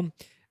 Well,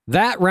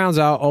 that rounds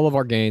out all of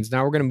our gains.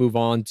 Now we're going to move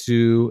on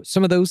to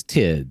some of those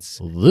TIDs.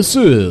 This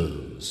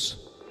is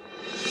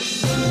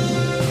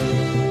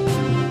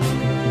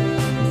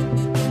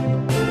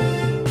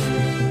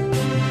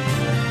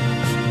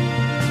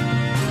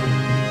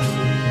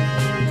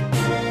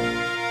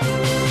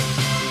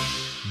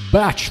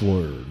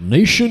Bachelor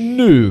Nation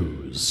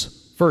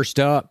News. First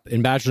up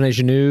in Bachelor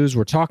Nation News,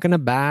 we're talking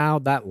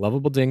about that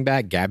lovable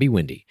dingbat, Gabby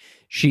Windey.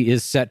 She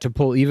is set to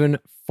pull even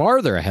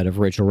farther ahead of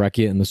Rachel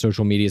Recchia in the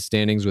social media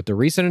standings with the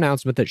recent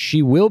announcement that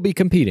she will be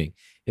competing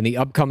in the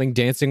upcoming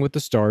Dancing with the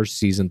Stars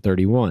Season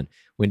 31.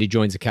 Windey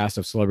joins a cast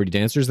of celebrity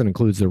dancers that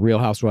includes the Real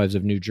Housewives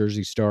of New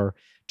Jersey star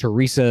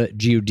Teresa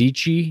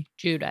Giudice,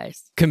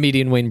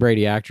 comedian Wayne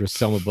Brady, actress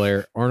Selma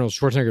Blair, Arnold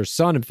Schwarzenegger's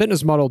son and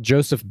fitness model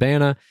Joseph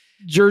Banna,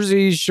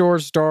 Jersey Shore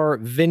star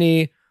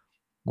Vinny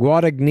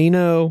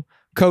Guadagnino,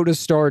 Coda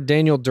star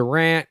Daniel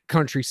Durant,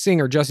 country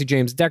singer Jesse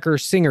James Decker,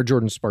 singer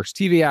Jordan Sparks,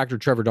 TV actor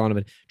Trevor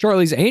Donovan,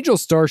 Charlie's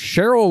Angels star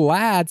Cheryl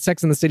Ladd,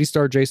 Sex and the City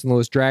star Jason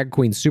Lewis, drag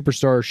queen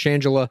superstar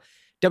Shangela,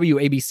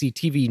 WABC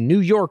TV New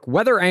York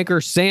weather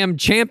anchor Sam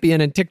Champion,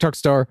 and TikTok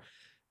star,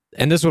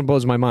 and this one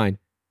blows my mind,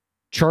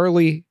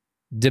 Charlie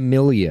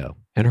D'Amelio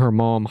and her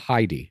mom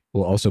Heidi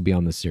will also be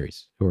on this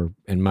series, who are,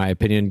 in my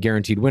opinion,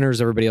 guaranteed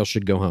winners. Everybody else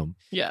should go home.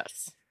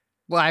 Yes.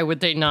 Why would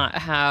they not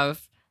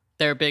have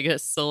their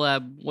biggest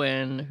celeb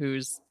win,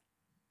 who's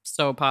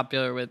so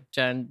popular with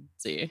Gen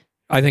Z?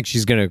 I think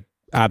she's going to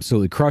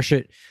absolutely crush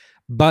it.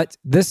 But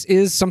this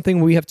is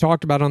something we have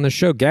talked about on the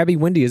show. Gabby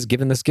Windey is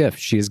given this gift.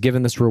 She is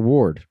given this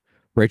reward.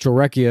 Rachel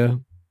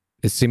Recchia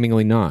is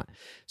seemingly not.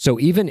 So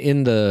even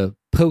in the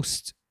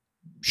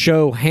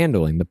post-show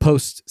handling, the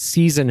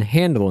post-season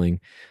handling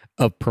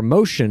of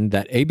promotion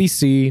that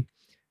ABC,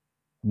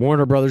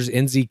 Warner Brothers,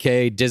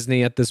 NZK,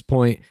 Disney at this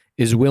point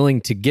is willing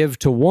to give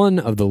to one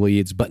of the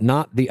leads, but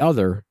not the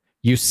other,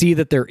 you see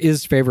that there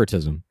is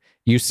favoritism.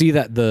 You see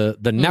that the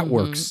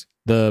networks,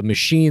 the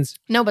machines...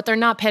 No, but they're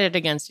not pitted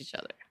against each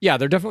other. Yeah,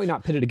 they're definitely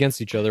not pitted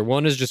against each other.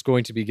 One is just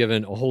going to be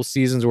given a whole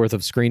season's worth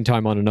of screen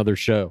time on another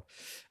show.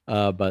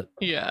 But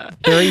yeah,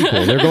 they're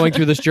equal. They're going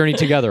through this journey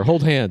together.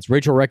 Hold hands.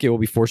 Rachel Recchia will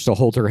be forced to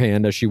hold her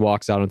hand as she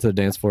walks out onto the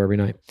dance floor every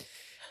night.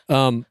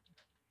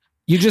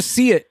 You just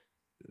see it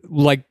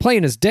like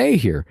plain as day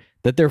here,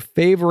 that they're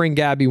favoring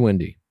Gabby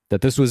Windey. That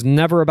this was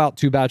never about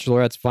two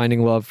bachelorettes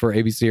finding love for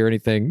ABC or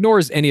anything, nor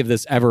is any of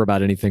this ever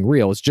about anything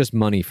real. It's just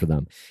money for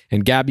them.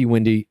 And Gabby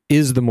Windey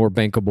is the more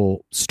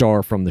bankable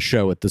star from the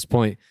show at this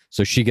point,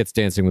 so she gets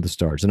Dancing with the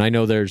Stars. And I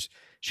know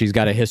she's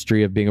got a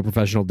history of being a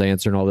professional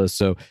dancer and all this,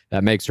 so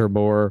that makes her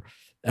more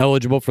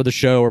eligible for the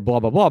show or blah,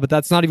 blah, blah. But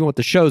that's not even what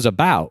the show's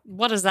about.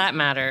 What does that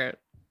matter?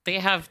 They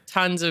have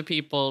tons of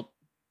people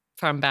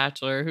from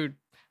Bachelor who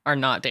are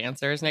not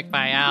dancers. Nick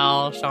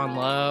Viall, Sean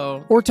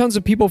Lowe. Or tons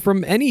of people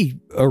from any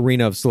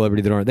arena of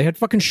celebrity that aren't. They had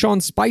fucking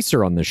Sean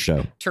Spicer on this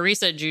show.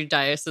 Teresa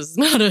Giudice is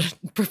not a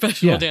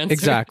professional dancer.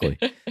 Exactly.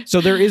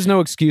 So there is no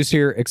excuse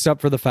here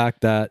except for the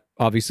fact that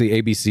obviously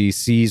ABC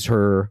sees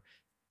her,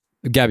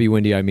 Gabby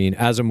Windey, I mean,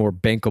 as a more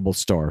bankable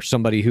star.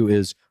 Somebody who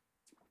is,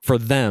 for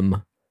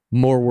them,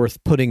 more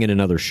worth putting in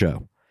another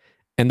show.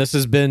 And this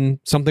has been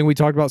something we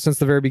talked about since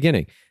the very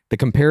beginning. The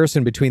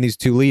comparison between these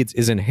two leads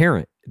is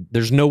inherent.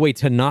 There's no way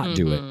to not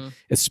do it,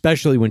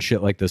 especially when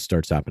shit like this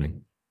starts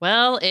happening.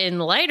 Well, in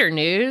lighter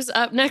news,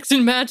 up next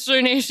in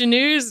Bachelor Nation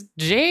news,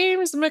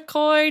 James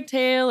McCoy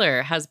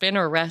Taylor has been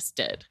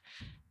arrested.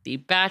 The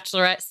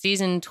Bachelorette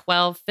season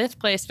 12 fifth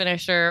place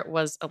finisher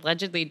was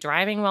allegedly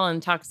driving while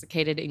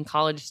intoxicated in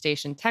College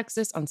Station,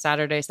 Texas on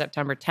Saturday,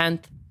 September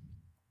 10th.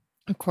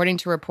 According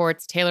to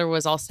reports, Taylor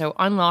was also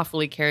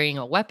unlawfully carrying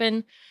a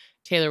weapon.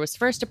 Taylor was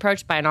first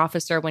approached by an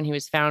officer when he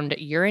was found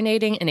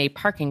urinating in a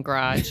parking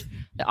garage.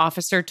 The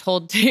officer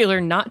told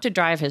Taylor not to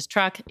drive his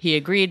truck. He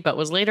agreed, but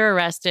was later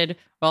arrested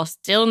while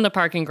still in the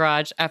parking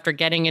garage after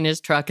getting in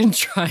his truck and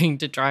trying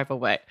to drive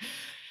away.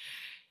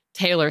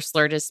 Taylor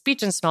slurred his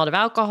speech and smelled of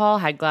alcohol,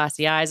 had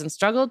glassy eyes, and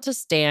struggled to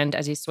stand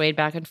as he swayed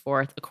back and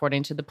forth,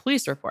 according to the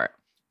police report.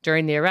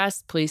 During the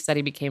arrest, police said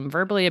he became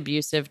verbally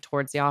abusive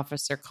towards the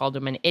officer, called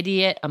him an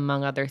idiot,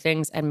 among other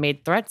things, and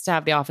made threats to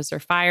have the officer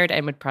fired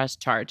and would press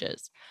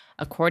charges.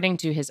 According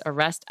to his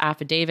arrest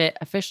affidavit,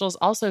 officials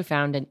also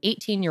found an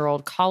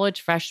 18-year-old college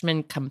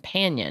freshman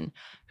companion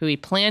who he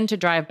planned to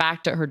drive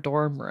back to her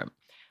dorm room.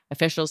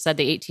 Officials said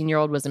the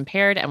 18-year-old was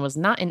impaired and was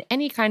not in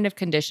any kind of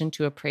condition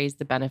to appraise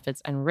the benefits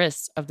and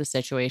risks of the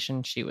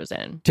situation she was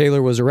in.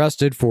 Taylor was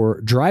arrested for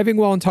driving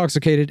while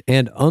intoxicated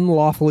and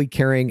unlawfully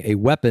carrying a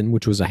weapon,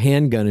 which was a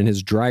handgun, in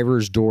his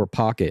driver's door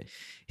pocket.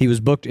 He was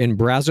booked in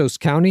Brazos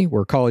County,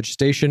 where College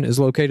Station is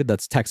located.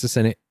 That's Texas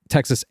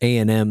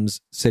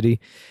A&M's city.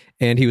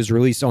 And he was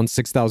released on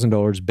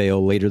 $6,000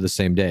 bail later the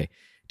same day.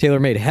 Taylor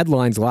made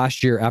headlines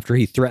last year after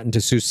he threatened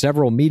to sue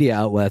several media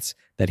outlets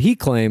that he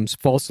claims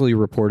falsely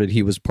reported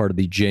he was part of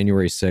the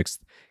January 6th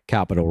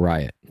Capitol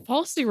riot.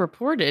 Falsely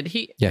reported?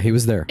 He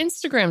was there.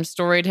 Instagram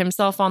storied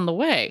himself on the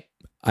way.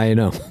 I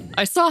know.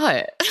 I saw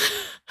it.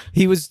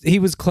 He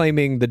was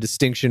claiming the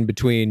distinction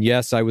between,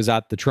 yes, I was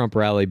at the Trump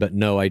rally, but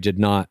no, I did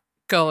not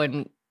go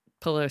in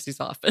Pelosi's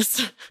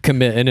office.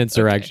 Commit an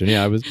insurrection. Okay.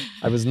 Yeah,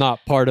 I was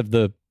not part of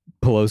the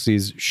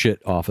Pelosi's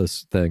shit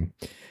office thing.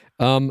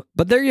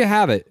 But there you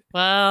have it.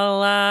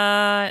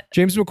 Well,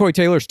 James McCoy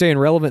Taylor staying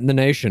relevant in the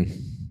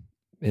nation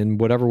in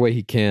whatever way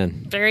he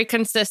can. Very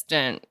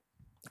consistently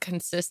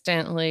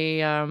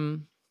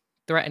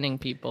threatening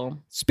people.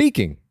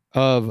 Speaking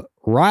of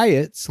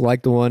riots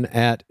like the one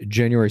at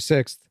January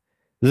 6th,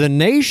 the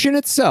nation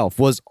itself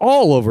was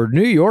all over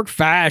New York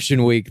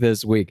Fashion Week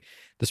this week.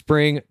 The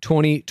spring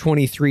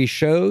 2023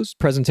 shows,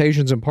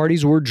 presentations, and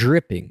parties were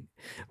dripping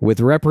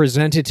with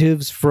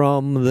representatives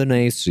from the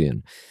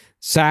nation.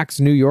 Saks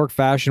New York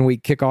Fashion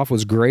Week kickoff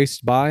was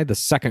graced by the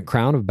second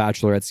crown of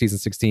Bachelorette Season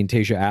 16,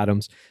 Tayshia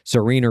Adams,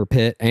 Serena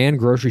Pitt, and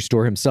Grocery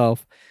Store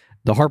himself.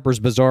 The Harper's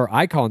Bazaar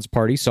Icons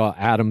Party saw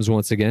Adams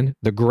once again,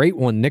 the great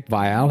one Nick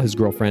Vial, his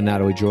girlfriend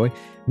Natalie Joy,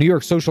 New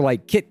York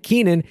socialite Kit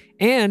Keenan,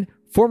 and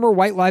former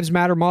White Lives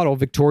Matter model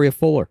Victoria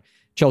Fuller.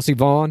 Chelsea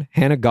Vaughn,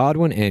 Hannah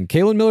Godwin, and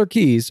Kaylin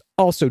Miller-Keys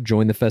also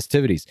joined the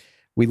festivities.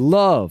 We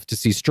love to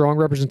see strong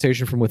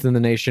representation from within the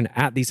nation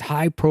at these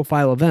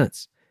high-profile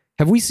events.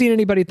 Have we seen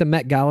anybody at the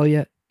Met Gala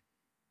yet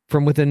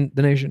from within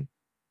the nation?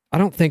 I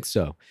don't think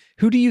so.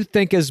 Who do you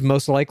think is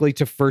most likely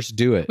to first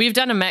do it? We've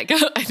done a Met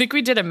Gala. I think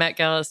we did a Met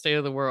Gala State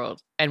of the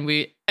World. And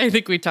I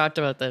think we talked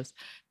about this.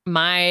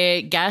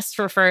 My guess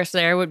for first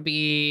there would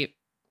be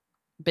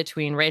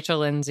between Rachel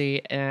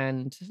Lindsay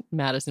and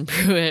Madison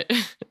Pruitt.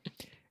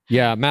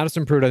 Yeah,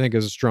 Madison Pruitt, I think,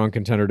 is a strong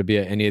contender to be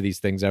at any of these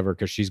things ever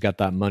because she's got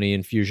that money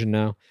infusion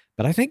now.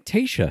 But I think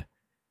Tayshia,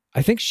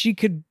 I think she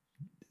could.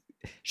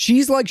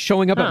 She's like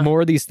showing up at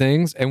more of these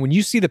things. And when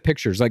you see the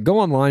pictures, like go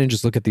online and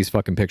just look at these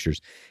fucking pictures.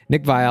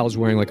 Nick Vial is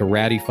wearing like a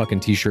ratty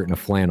fucking t-shirt and a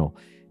flannel.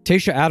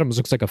 Tayshia Adams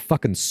looks like a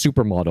fucking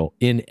supermodel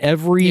in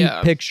every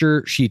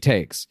picture she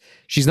takes.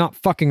 She's not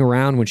fucking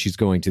around when she's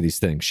going to these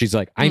things. She's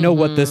like, I know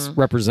what this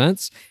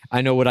represents.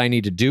 I know what I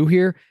need to do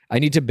here. I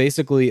need to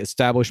basically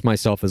establish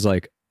myself as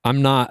like,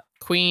 I'm not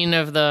queen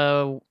of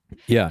the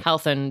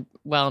health and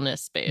wellness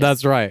space.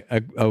 That's right.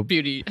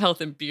 Beauty,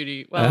 health and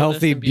beauty. A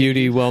healthy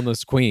beauty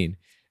wellness queen.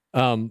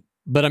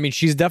 But I mean,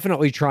 she's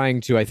definitely trying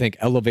to, I think,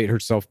 elevate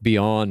herself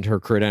beyond her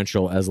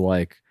credential as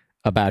like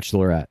a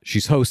bachelorette.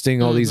 She's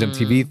hosting all these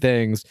MTV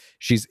things.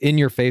 She's in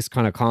your face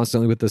kind of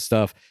constantly with this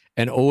stuff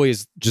and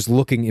always just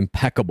looking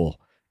impeccable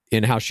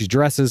in how she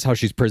dresses, how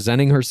she's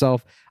presenting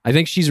herself. I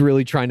think she's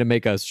really trying to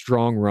make a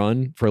strong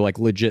run for like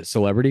legit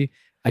celebrity.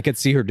 I could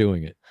see her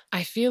doing it.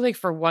 I feel like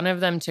for one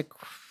of them to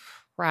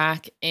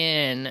crack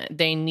in,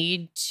 they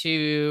need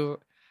to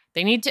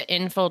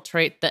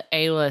infiltrate the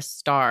A-list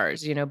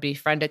stars,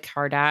 befriend a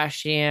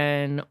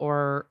Kardashian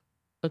or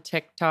a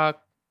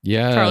TikTok.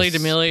 Yes. Charli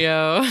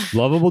D'Amelio.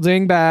 Lovable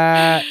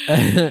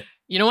dingbat.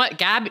 You know what?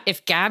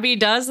 If Gabby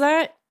does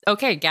that,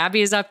 okay,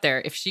 Gabby is up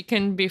there. If she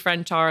can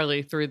befriend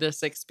Charli through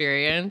this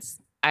experience,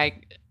 I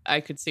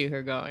could see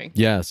her going.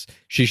 Yes.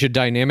 She should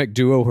dynamic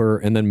duo her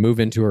and then move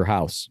into her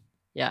house.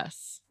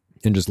 Yes.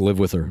 And just live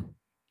with her.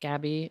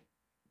 Gabby,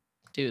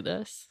 do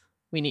this.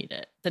 We need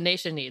it. The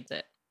nation needs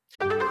it.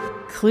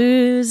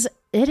 Clues.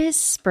 It is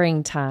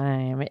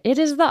springtime. It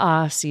is the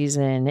off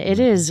season. It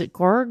is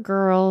Gore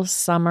Girl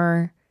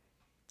summer.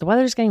 The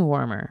weather's getting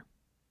warmer.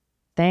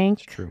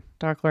 Thank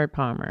Dark Lord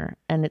Palmer.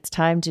 And it's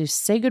time to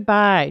say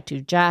goodbye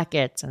to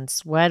jackets and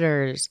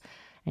sweaters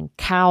and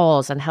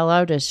cowls and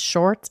hello to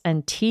shorts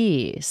and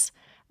tees.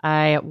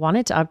 I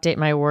wanted to update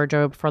my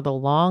wardrobe for the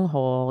long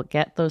haul,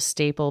 get those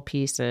staple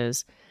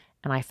pieces,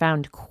 and I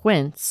found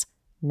Quince.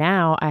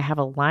 Now I have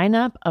a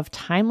lineup of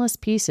timeless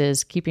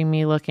pieces keeping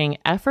me looking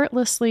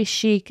effortlessly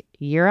chic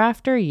year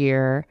after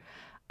year.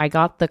 I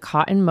got the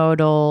cotton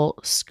modal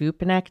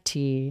scoop neck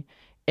tee.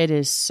 It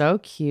is so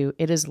cute.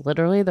 It is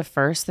literally the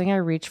first thing I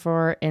reach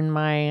for in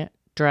my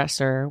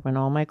dresser when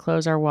all my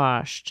clothes are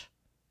washed.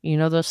 You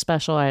know those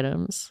special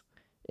items.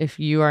 If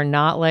you are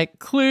not like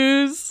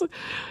Clues,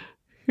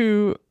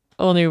 who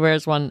only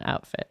wears one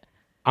outfit.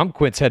 I'm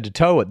Quince head to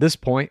toe at this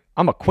point.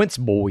 I'm a Quince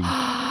boy.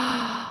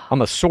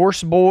 I'm a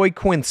Source boy,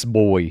 Quince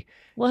boy.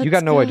 You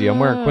got no idea. I'm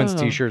wearing Quince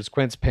t-shirts,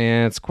 Quince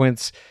pants,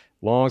 Quince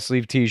long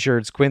sleeve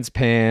t-shirts, Quince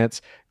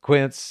pants,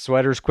 Quince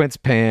sweaters, Quince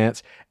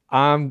pants.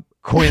 I'm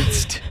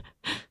quinced.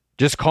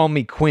 Just call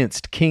me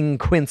quinced. King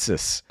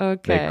Quinces.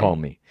 Okay. They call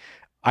me.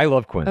 I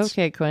love Quince.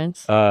 Okay,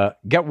 Quince.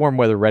 Get warm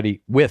weather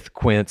ready with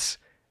Quince.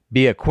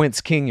 Be a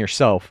Quince king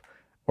yourself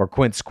or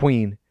Quince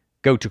queen.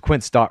 Go to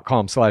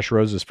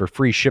quince.com/roses for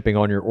free shipping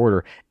on your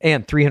order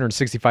and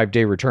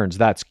 365-day returns.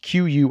 That's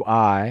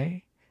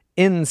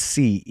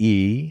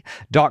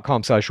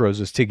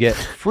QUINCE.com/roses to get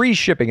free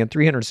shipping and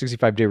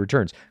 365-day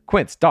returns.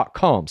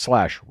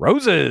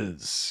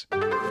 Quince.com/roses.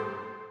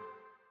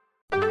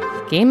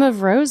 Game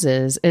of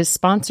Roses is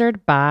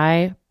sponsored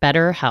by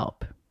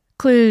BetterHelp.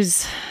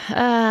 Clues.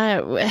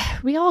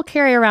 We all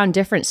carry around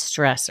different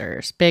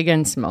stressors, big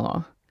and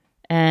small.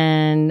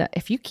 And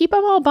if you keep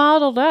them all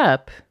bottled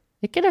up,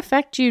 it can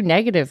affect you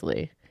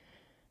negatively.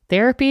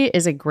 Therapy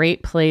is a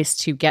great place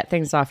to get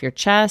things off your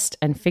chest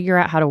and figure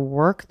out how to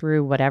work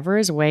through whatever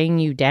is weighing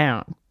you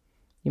down.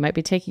 You might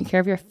be taking care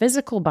of your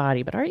physical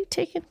body, but are you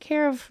taking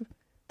care of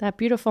that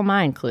beautiful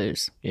mind,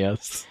 Clues?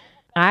 Yes.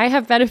 I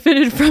have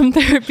benefited from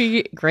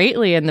therapy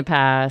greatly in the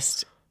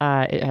past.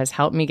 It has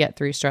helped me get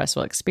through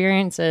stressful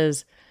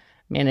experiences,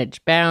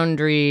 manage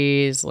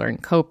boundaries, learn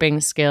coping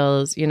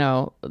skills. You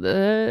know,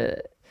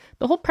 the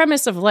whole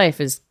premise of life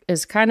is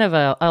kind of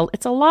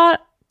it's a lot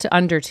to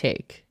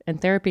undertake,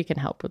 and therapy can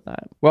help with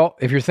that. Well,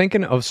 if you're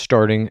thinking of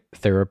starting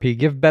therapy,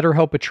 give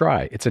BetterHelp a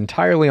try. It's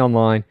entirely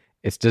online.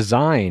 It's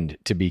designed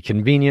to be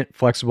convenient,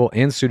 flexible,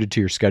 and suited to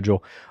your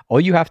schedule.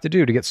 All you have to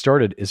do to get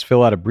started is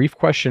fill out a brief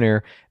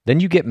questionnaire. Then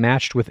you get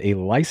matched with a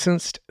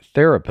licensed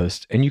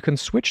therapist, and you can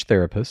switch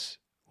therapists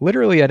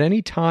literally at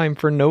any time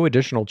for no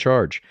additional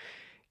charge.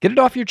 Get it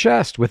off your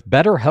chest with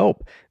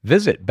BetterHelp.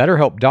 Visit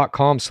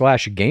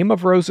betterhelp.com/Game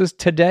of Roses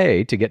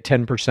today to get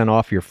 10%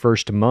 off your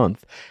first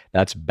month.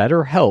 That's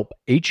BetterHelp,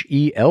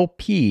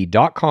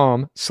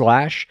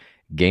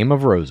 HELP.com/Game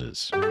of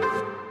Roses.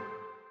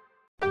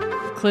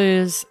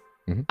 Clues.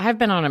 I've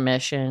been on a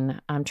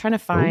mission. I'm trying to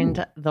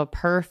find the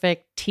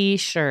perfect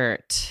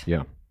t-shirt.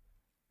 Yeah.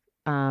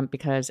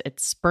 Because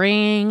it's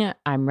spring.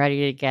 I'm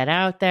ready to get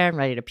out there. I'm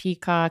ready to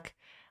peacock.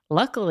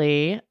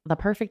 Luckily, the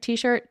perfect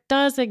t-shirt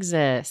does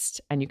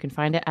exist, and you can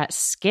find it at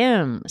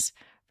Skims.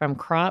 From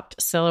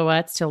cropped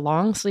silhouettes to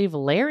long sleeve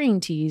layering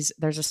tees,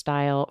 there's a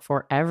style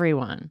for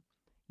everyone.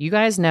 You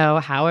guys know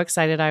how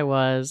excited I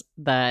was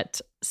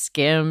that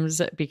Skims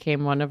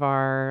became one of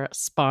our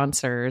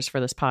sponsors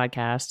for this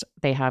podcast.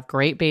 They have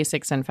great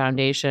basics and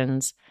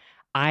foundations.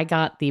 I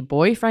got the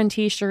boyfriend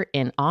t-shirt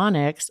in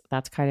onyx.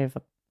 That's kind of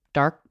a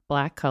dark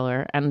black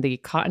color, and the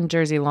cotton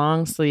jersey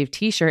long sleeve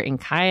t-shirt in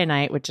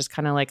kyanite, which is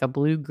kind of like a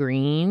blue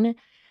green.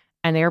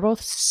 And they are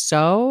both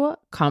so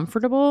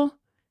comfortable.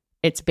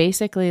 It's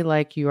basically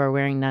like you are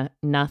wearing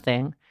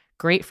nothing.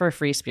 Great for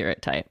free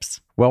spirit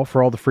types. Well,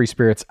 for all the free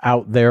spirits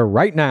out there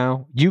right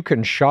now, you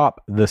can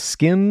shop the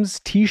Skims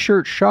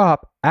t-shirt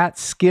shop at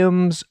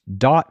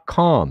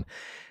skims.com.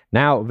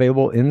 Now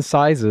available in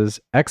sizes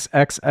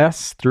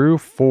XXS through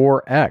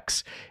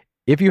 4X.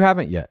 If you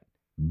haven't yet,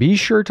 be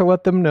sure to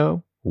let them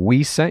know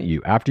we sent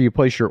you. After you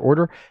place your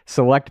order,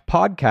 select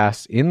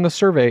podcasts in the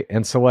survey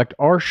and select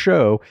our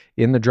show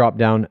in the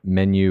drop-down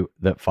menu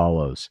that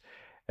follows.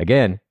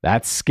 Again,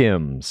 that's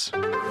Skims.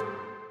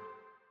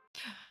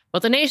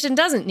 What the nation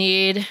doesn't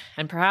need,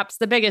 and perhaps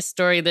the biggest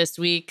story this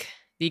week,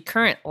 the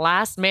current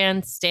last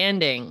man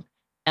standing,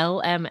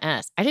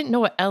 LMS. I didn't know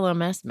what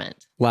LMS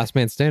meant. Last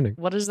man standing.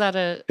 What is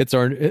that? It's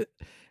like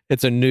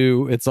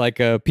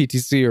a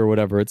PTC or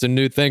whatever. It's a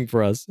new thing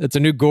for us. It's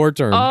a new Gore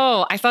term.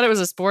 Oh, I thought it was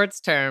a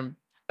sports term.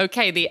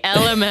 Okay, the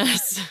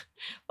LMS.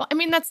 Well, I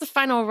mean, that's the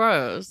final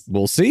rose.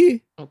 We'll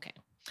see. Okay.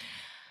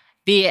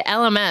 The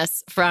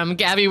LMS from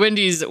Gabby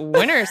Wendy's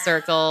winner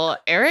circle,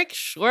 Eric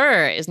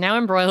Schwer, is now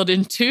embroiled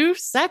in two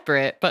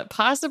separate but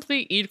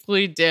possibly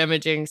equally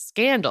damaging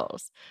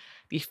scandals.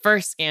 The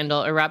first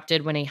scandal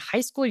erupted when a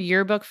high school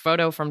yearbook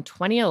photo from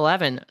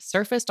 2011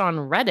 surfaced on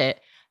Reddit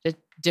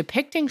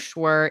depicting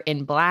Schwer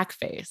in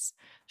blackface.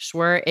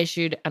 Schwer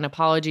issued an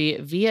apology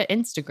via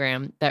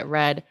Instagram that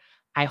read,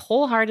 "I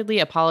wholeheartedly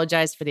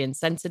apologize for the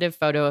insensitive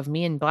photo of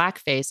me in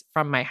blackface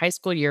from my high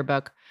school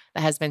yearbook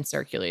that has been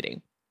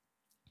circulating.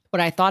 What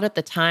I thought at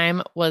the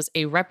time was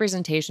a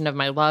representation of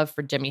my love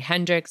for Jimi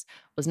Hendrix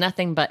was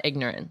nothing but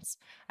ignorance.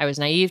 I was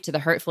naive to the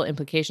hurtful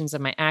implications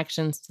of my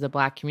actions to the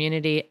Black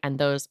community and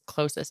those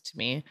closest to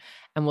me,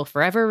 and will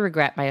forever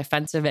regret my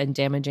offensive and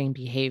damaging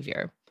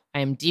behavior. I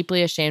am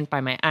deeply ashamed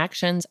by my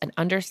actions and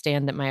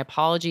understand that my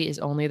apology is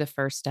only the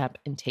first step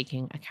in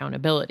taking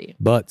accountability.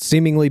 But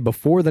seemingly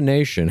before the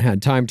nation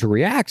had time to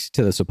react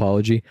to this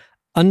apology,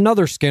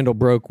 another scandal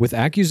broke with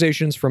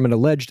accusations from an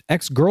alleged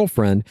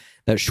ex-girlfriend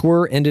that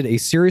Schwer ended a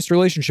serious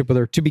relationship with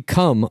her to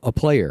become a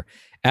player.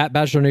 At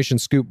Bachelor Nation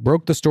Scoop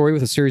broke the story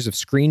with a series of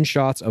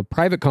screenshots of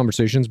private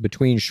conversations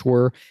between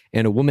Schwer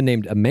and a woman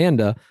named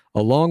Amanda,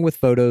 along with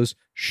photos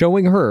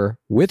showing her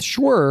with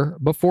Schwer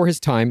before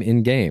his time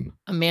in game.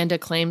 Amanda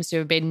claims to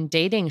have been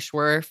dating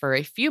Schwer for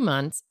a few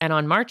months, and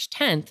on March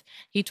 10th,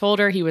 he told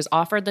her he was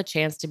offered the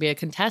chance to be a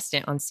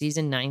contestant on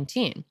season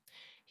 19.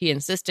 He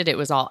insisted it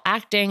was all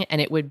acting and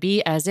it would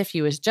be as if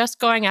he was just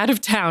going out of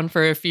town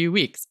for a few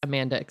weeks,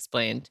 Amanda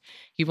explained.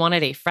 He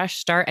wanted a fresh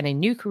start and a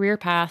new career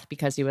path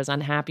because he was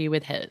unhappy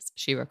with his,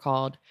 she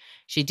recalled.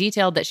 She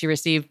detailed that she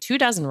received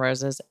 24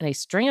 roses and a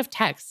string of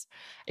texts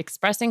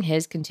expressing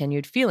his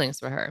continued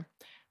feelings for her.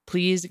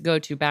 Please go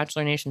to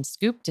Bachelor Nation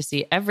Scoop to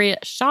see every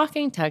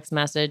shocking text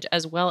message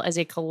as well as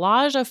a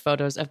collage of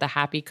photos of the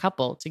happy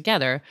couple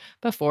together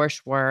before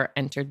Schwer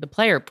entered the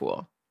player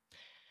pool.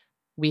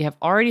 We have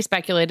already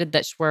speculated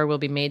that Schwer will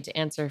be made to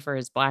answer for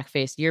his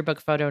blackface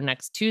yearbook photo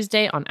next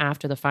Tuesday on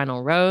After the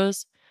Final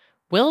Rose.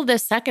 Will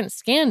this second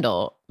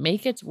scandal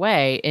make its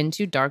way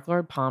into Dark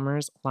Lord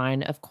Palmer's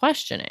line of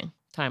questioning?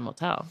 Time will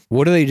tell.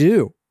 What do they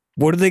do?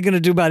 What are they going to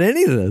do about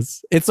any of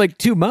this? It's like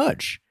too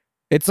much.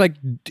 It's like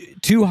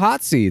two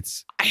hot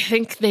seats. I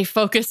think they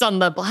focus on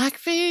the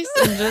blackface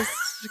and just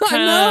I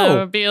kind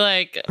know. of be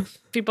like,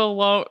 people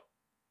won't,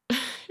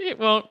 it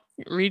won't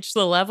reach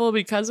the level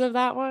because of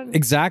that one.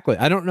 Exactly.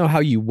 I don't know how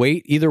you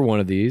weight either one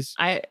of these.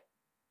 I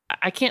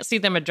can't see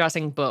them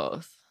addressing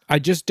both. I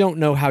just don't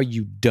know how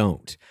you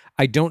don't.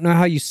 I don't know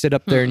how you sit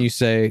up there and you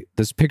say,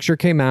 this picture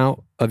came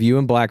out of you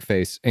in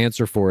blackface,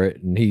 answer for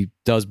it. And he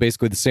does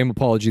basically the same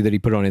apology that he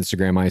put on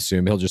Instagram, I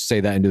assume. He'll just say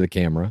that into the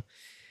camera.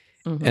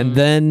 Mm-hmm. And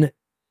then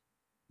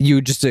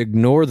you just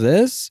ignore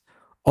this.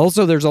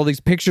 Also, there's all these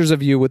pictures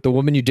of you with the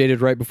woman you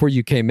dated right before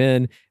you came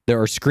in. There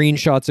are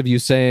screenshots of you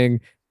saying,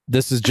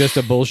 this is just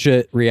a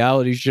bullshit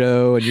reality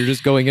show and you're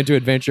just going into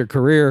advance your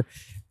career.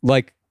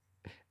 Like,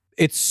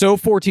 it's so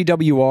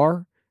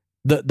 4TWR.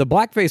 The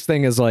blackface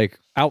thing is like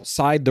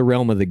outside the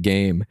realm of the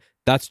game.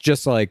 That's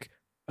just like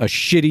a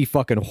shitty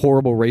fucking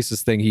horrible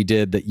racist thing he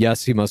did that,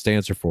 yes, he must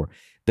answer for.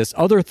 This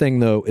other thing,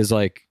 though, is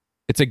like,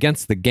 it's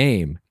against the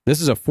game.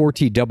 This is a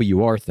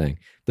 4TWR thing.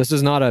 This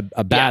is not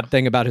a bad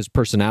thing about his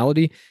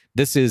personality.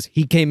 This is,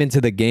 he came into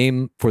the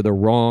game for the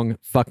wrong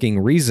fucking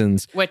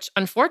reasons. Which,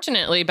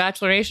 unfortunately,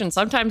 Bachelor Nation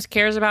sometimes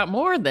cares about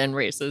more than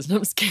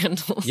racism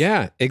scandals.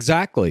 Yeah,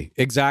 exactly.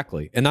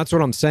 Exactly. And that's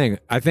what I'm saying.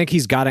 I think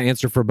he's got to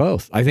answer for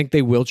both. I think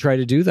they will try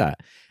to do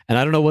that. And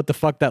I don't know what the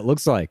fuck that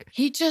looks like.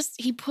 He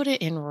put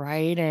it in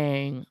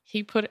writing.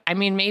 I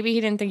mean, maybe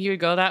he didn't think you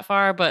would go that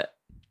far, but...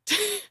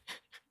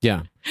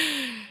 Yeah.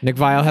 Nick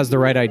Viall has the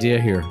right idea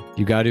here.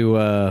 You got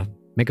to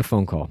make a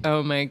phone call.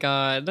 Oh my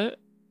God.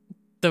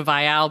 The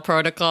Viall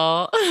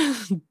protocol.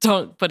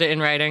 Don't put it in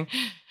writing.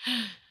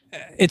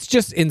 It's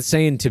just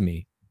insane to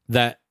me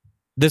that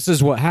this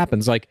is what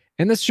happens. Like,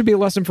 and this should be a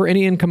lesson for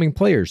any incoming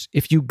players.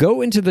 If you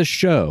go into the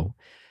show,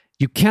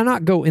 you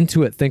cannot go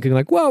into it thinking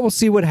like, well, we'll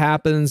see what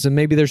happens. And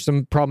maybe there's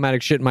some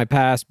problematic shit in my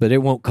past, but it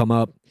won't come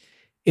up.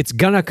 It's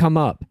gonna come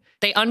up.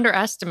 They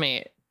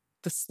underestimate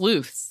the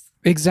sleuths.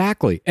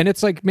 Exactly. And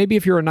it's like, maybe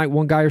if you're a night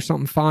one guy or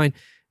something, fine.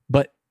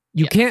 But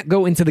you can't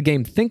go into the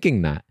game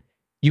thinking that.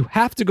 You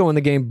have to go in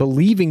the game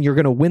believing you're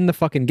going to win the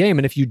fucking game.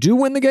 And if you do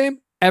win the game,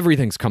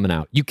 everything's coming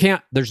out. You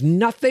can't, there's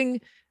nothing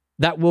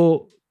that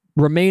will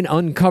remain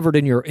uncovered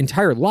in your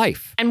entire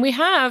life. And we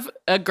have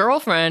a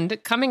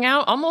girlfriend coming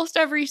out almost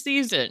every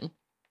season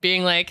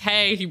being like,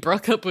 hey, he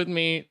broke up with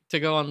me to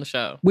go on the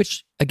show.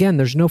 Which, again,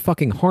 there's no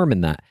fucking harm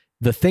in that.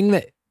 The thing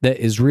that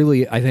is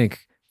really, I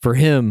think, for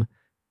him,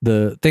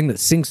 the thing that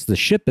sinks the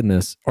ship in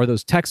this are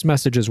those text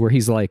messages where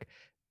he's like,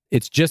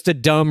 it's just a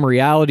dumb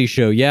reality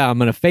show. Yeah, I'm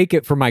going to fake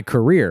it for my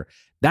career.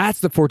 That's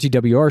the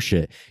 4TWR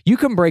shit. You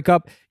can break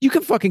up. You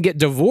can fucking get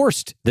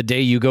divorced the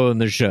day you go in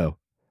the show.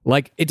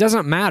 Like, it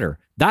doesn't matter.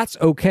 That's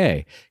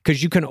okay.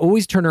 Because you can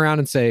always turn around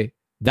and say,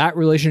 that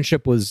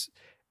relationship was,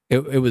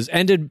 it was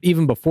ended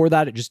even before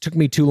that. It just took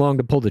me too long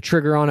to pull the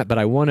trigger on it, but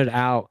I wanted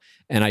out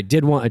and I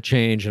did want a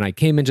change. And I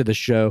came into the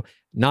show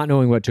not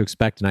knowing what to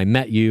expect. And I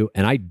met you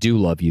and I do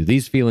love you.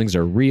 These feelings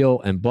are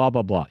real and blah,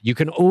 blah, blah. You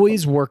can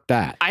always work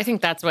that. I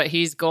think that's what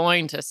he's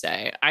going to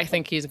say. I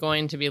think he's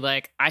going to be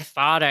like, I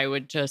thought I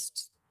would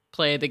just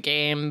play the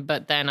game,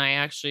 but then I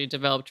actually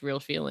developed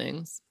real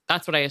feelings.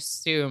 That's what I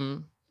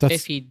assume.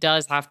 If he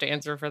does have to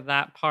answer for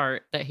that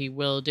part, that he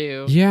will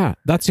do. Yeah,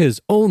 that's his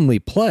only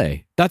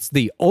play. That's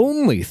the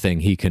only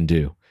thing he can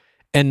do.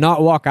 And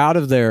not walk out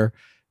of there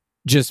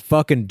just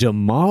fucking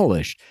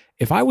demolished.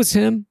 If I was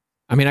him,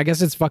 I mean, I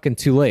guess it's fucking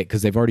too late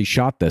because they've already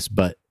shot this,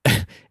 but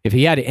if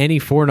he had any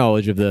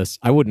foreknowledge of this,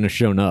 I wouldn't have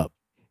shown up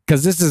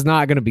because this is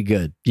not going to be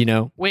good, you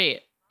know?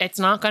 Wait, it's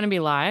not going to be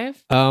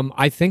live?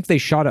 I think they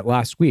shot it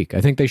last week.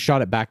 I think they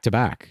shot it back to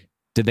back.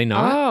 Did they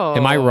not? Oh.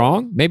 Am I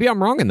wrong? Maybe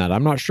I'm wrong in that.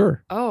 I'm not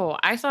sure. Oh,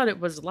 I thought it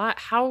was live.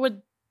 How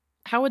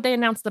would they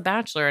announce The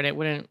Bachelor and it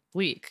wouldn't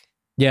leak?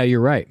 Yeah,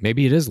 you're right.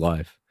 Maybe it is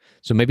live.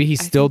 So maybe he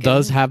still think it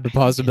does is. have the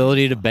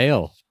possibility to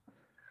bail.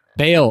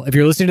 Bail. If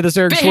you're listening to this,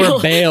 Eric Bail.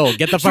 Schwer, bail.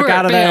 Get the fuck Schwer,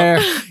 out of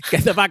bail. there.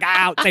 Get the fuck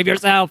out. Save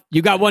yourself.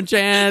 You got one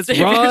chance. Save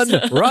Run.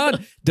 yourself.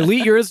 Run.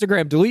 Delete your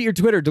Instagram. Delete your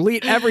Twitter.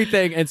 Delete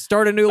everything and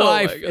start a new Oh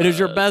life. my It is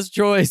your God. best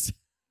choice.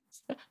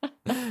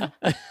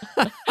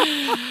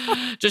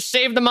 Just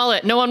shave the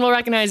mullet. No one will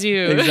recognize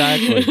you.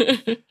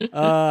 Exactly.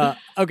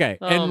 Okay.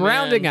 Oh, and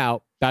rounding man.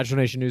 out Bachelor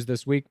Nation news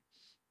this week,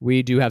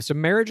 we do have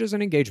some marriages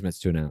and engagements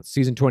to announce.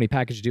 Season 20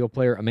 package deal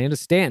player Amanda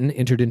Stanton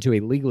entered into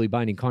a legally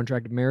binding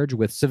contract of marriage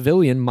with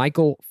civilian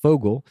Michael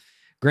Fogel.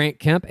 Grant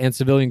Kemp and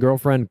civilian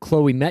girlfriend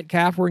Chloe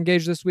Metcalf were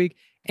engaged this week.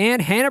 And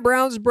Hannah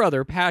Brown's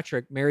brother,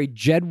 Patrick, married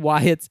Jed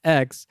Wyatt's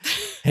ex,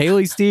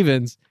 Haley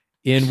Stevens,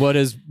 in what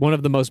is one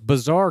of the most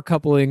bizarre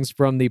couplings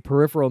from the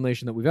peripheral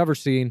nation that we've ever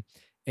seen.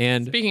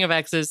 And Speaking of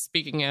exes,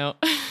 speaking out.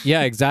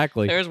 yeah,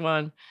 exactly. There's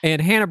one.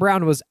 And Hannah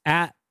Brown was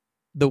at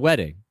the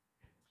wedding.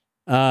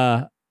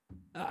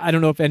 I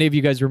don't know if any of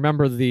you guys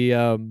remember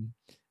the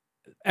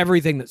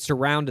everything that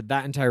surrounded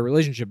that entire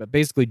relationship, but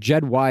basically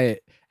Jed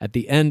Wyatt at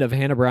the end of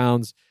Hannah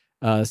Brown's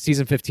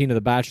season 15 of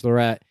The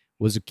Bachelorette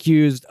was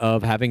accused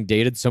of having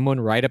dated someone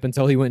right up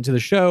until he went into the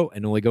show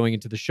and only going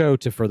into the show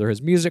to further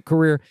his music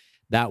career.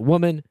 That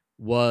woman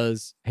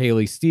was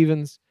Haley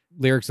Stevens.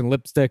 Lyrics and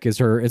Lipstick is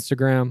her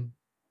Instagram.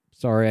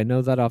 Sorry, I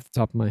know that off the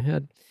top of my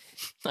head.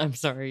 I'm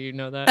sorry you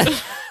know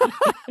that.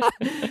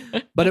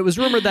 But it was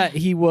rumored that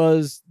he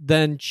was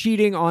then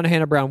cheating on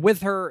Hannah Brown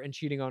with her and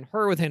cheating on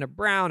her with Hannah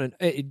Brown. And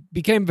it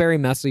became very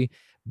messy.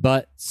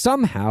 But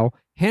somehow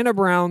Hannah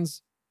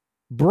Brown's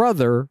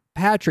brother,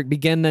 Patrick,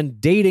 began then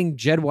dating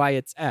Jed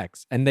Wyatt's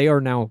ex. And they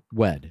are now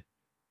wed.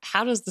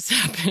 How does this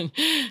happen?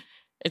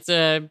 It's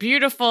a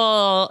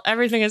beautiful,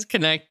 everything is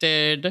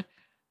connected.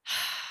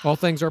 All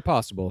things are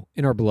possible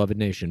in our beloved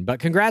nation. But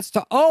congrats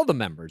to all the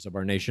members of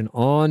our nation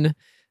on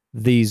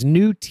these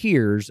new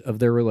tiers of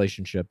their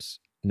relationships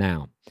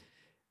now.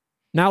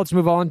 Now let's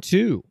move on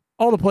to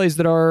all the plays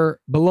that our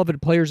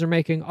beloved players are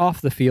making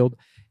off the field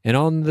and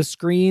on the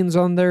screens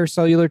on their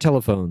cellular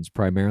telephones,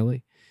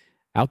 primarily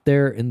out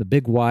there in the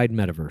big wide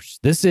metaverse.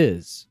 This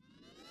is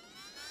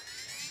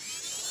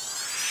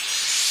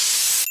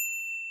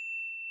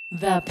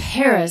The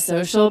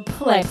parasocial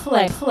play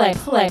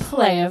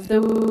of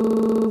the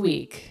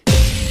week.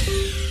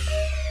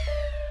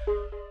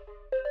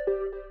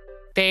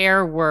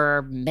 There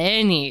were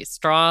many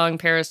strong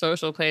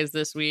parasocial plays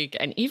this week,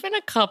 and even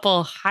a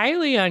couple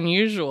highly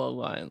unusual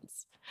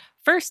ones.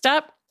 First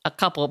up, a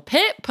couple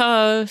pit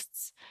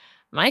posts.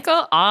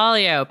 Michael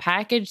Alio,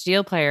 package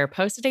deal player,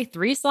 posted a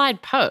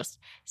 3-slide post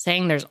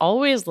saying there's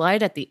always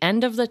light at the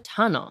end of the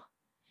tunnel.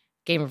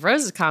 Game of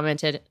Roses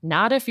commented,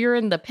 "Not if you're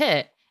in the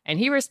pit," and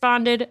he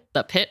responded,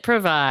 "The pit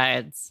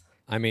provides."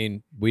 I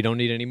mean, we don't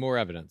need any more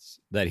evidence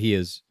that he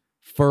is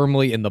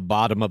firmly in the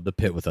bottom of the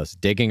pit with us,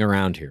 digging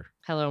around here.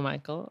 Hello,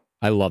 Michael.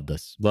 I love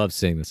this. Love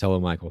seeing this. Hello,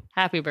 Michael.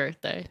 Happy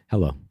birthday.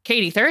 Hello.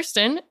 Katie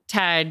Thurston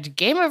tagged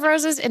Game of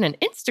Roses in an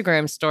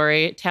Instagram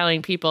story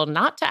telling people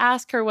not to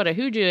ask her what a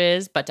hooju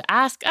is, but to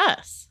ask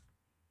us.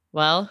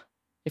 Well,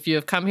 if you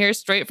have come here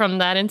straight from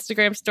that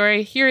Instagram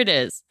story, here it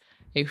is.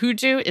 A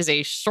hooju is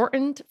a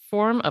shortened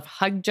form of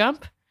hug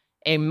jump,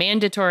 a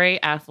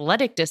mandatory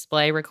athletic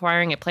display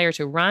requiring a player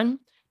to run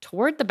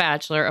toward the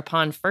bachelor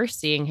upon first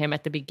seeing him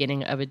at the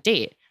beginning of a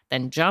date,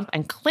 then jump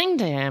and cling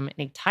to him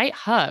in a tight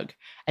hug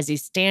as he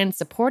stands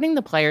supporting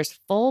the player's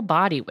full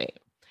body weight.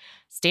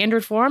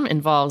 Standard form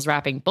involves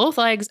wrapping both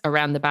legs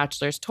around the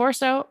bachelor's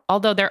torso,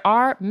 although there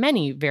are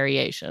many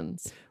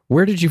variations.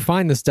 Where did you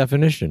find this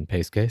definition,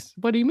 Pacecase?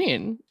 What do you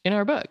mean? In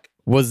our book.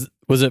 Was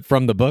it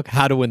from the book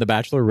How to Win the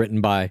Bachelor,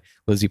 written by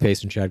Lizzie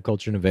Pace and Chad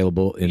Kultgen,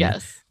 available in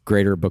Yes.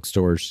 greater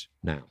bookstores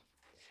now?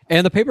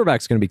 And the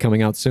paperback's going to be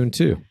coming out soon,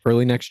 too,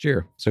 early next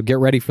year. So get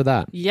ready for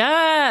that.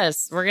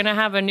 Yes, we're going to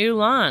have a new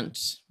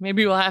launch.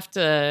 Maybe we'll have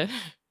to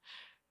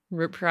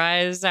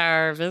reprise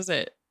our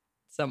visit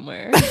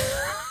somewhere.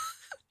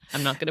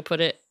 I'm not going to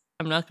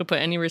put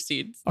any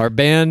receipts. Our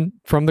band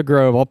from the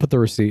Grove, I'll put the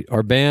receipt.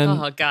 Our band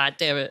Oh, God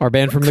damn it. Our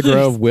band from the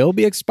Grove will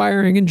be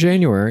expiring in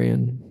January,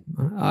 and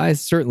I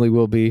certainly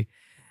will be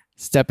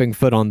stepping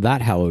foot on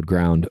that hallowed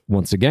ground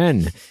once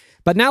again.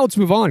 But now let's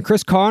move on.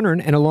 Chris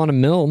Conran and Alana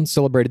Milne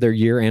celebrated their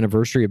year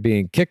anniversary of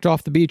being kicked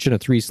off the beach in a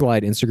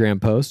 3-slide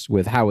Instagram post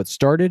with how it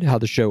started, how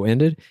the show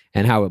ended,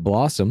 and how it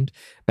blossomed.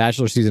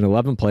 Bachelor Season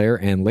 11 player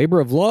and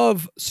Labor of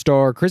Love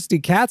star Christy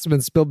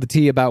Katzman spilled the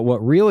tea about what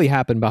really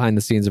happened behind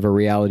the scenes of a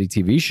reality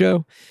TV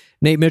show.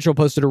 Nate Mitchell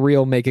posted a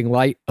reel making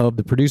light of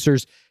the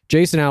producers.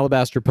 Jason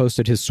Alabaster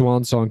posted his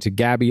swan song to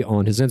Gabby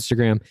on his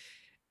Instagram.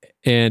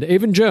 And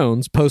Avon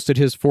Jones posted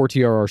his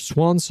 4TRR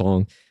swan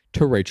song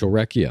to Rachel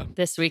Recchia.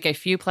 This week, a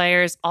few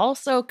players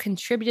also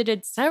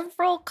contributed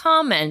several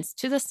comments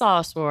to the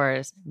Sauce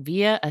Wars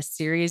via a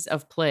series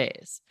of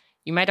plays.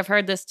 You might have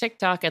heard this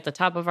TikTok at the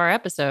top of our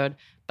episode,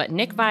 but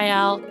Nick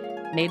Vial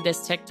made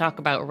this TikTok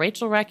about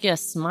Rachel Recchia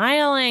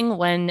smiling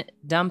when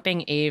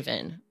dumping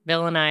Avon,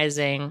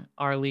 villainizing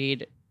our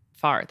lead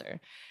farther.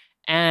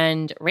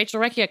 And Rachel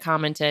Recchia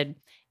commented,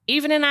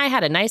 "Avon and I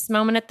had a nice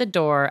moment at the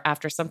door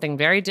after something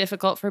very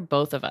difficult for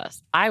both of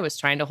us. I was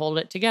trying to hold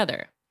it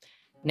together."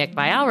 Nick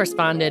Vial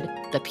responded,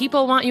 "The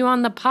people want you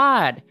on the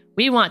pod.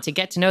 We want to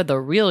get to know the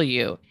real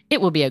you.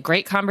 It will be a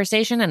great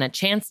conversation and a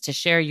chance to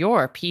share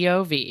your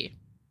POV."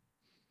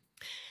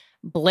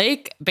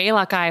 Blake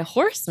Bailokai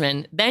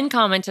Horseman then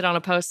commented on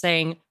a post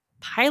saying,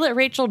 "Pilot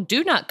Rachel,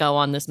 do not go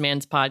on this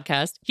man's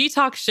podcast. He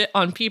talks shit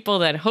on people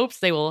that hopes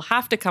they will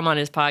have to come on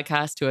his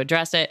podcast to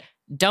address it.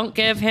 Don't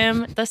give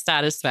him the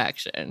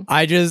satisfaction."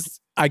 I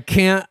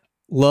can't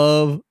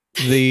love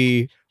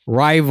the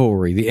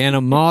rivalry, the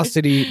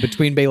animosity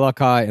between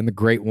Bailokai and the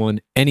Great One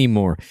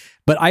anymore.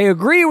 But I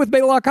agree with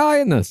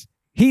Bailokai in this.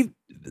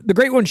 The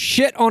Great One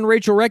shit on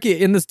Rachel Recchia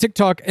in this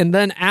TikTok and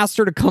then asked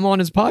her to come on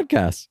his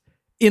podcast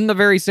in the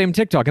very same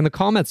TikTok, in the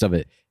comments of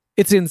it.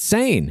 It's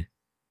insane.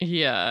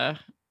 Yeah,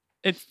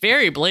 it's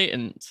very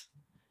blatant.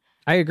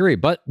 I agree.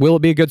 But will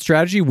it be a good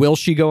strategy? Will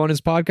she go on his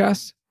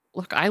podcast?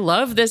 Look, I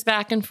love this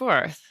back and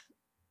forth.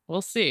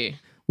 We'll see.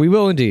 We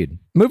will indeed.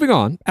 Moving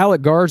on,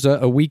 Alec Garza,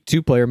 a Week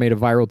 2 player, made a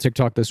viral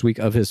TikTok this week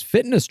of his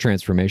fitness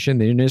transformation.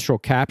 The initial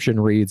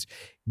caption reads,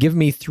 "Give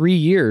me 3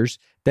 years."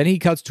 Then he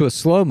cuts to a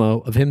slow-mo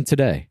of him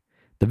today.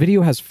 The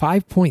video has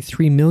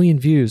 5.3 million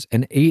views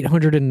and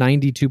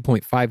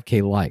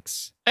 892.5K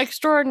likes.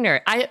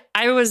 Extraordinary.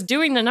 I was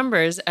doing the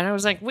numbers and I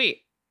was like,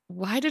 wait,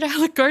 why did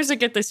Alec Garza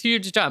get this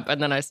huge jump?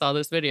 And then I saw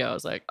this video. I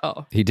was like,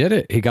 oh. He did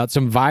it. He got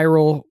some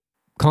viral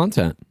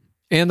content.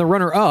 And the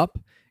runner-up,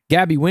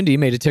 Gabby Windy,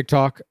 made a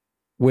TikTok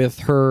with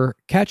her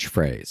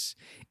catchphrase.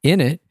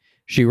 In it,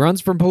 she runs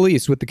from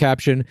police with the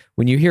caption,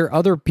 "When you hear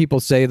other people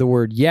say the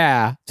word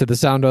yeah to the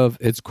sound of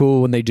it's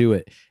cool when they do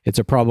it, it's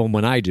a problem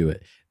when I do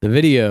it." The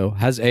video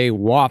has a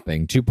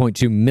whopping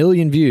 2.2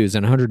 million views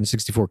and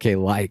 164K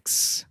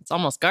likes. It's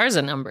almost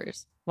Garza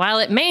numbers. While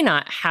it may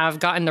not have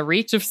gotten the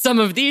reach of some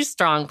of these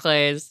strong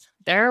plays,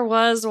 there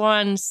was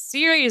one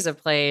series of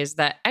plays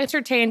that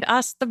entertained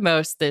us the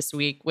most this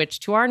week, which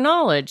to our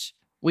knowledge,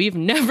 we've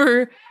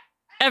never,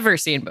 ever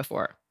seen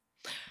before.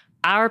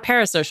 Our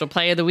parasocial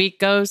play of the week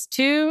goes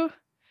to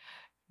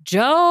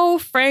Joe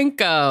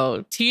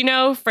Franco,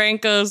 Tino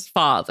Franco's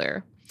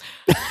father.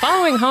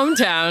 Following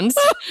hometowns,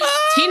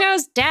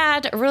 Tino's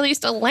dad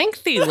released a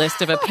lengthy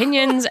list of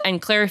opinions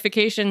and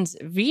clarifications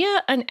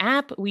via an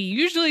app we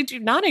usually do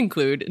not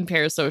include in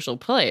parasocial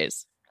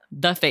plays,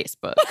 the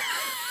Facebook.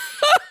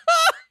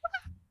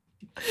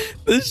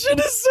 This shit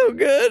is so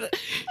good.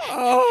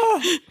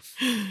 Oh.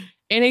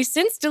 In a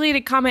since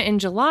deleted comment in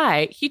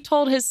July, he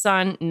told his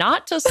son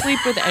not to sleep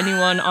with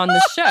anyone on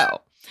the show.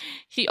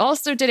 He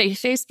also did a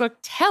Facebook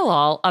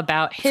tell-all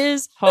about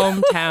his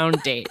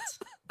hometown date.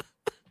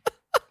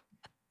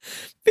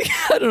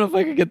 I don't know if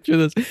I can get through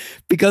this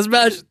because,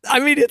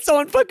 it's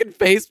on fucking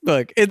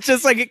Facebook. It's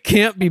just like, it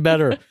can't be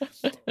better.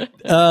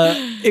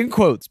 In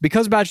quotes,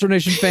 because Bachelor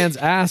Nation fans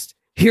asked,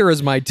 here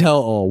is my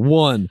tell-all.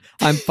 1,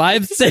 I'm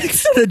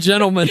 5'6" and a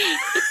gentleman.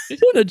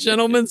 And a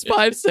gentleman's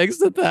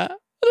 5'6" at that.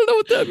 I don't know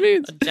what that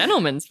means. A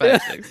gentleman's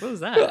 5'6". What is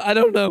that? I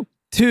don't know.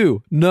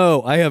 2,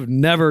 no, I have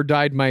never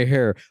dyed my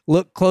hair.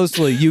 Look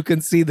closely. You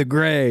can see the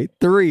gray.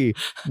 3,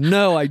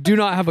 no, I do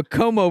not have a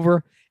comb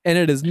over. And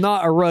it is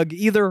not a rug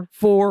either.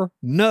 4,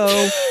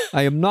 no,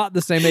 I am not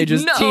the same age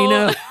as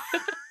Tina,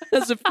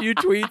 as a few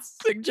tweets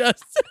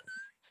suggested.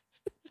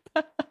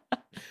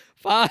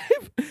 5,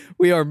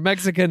 we are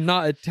Mexican,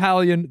 not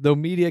Italian, though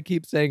media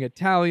keeps saying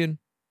Italian.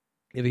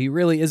 If he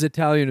really is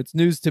Italian, it's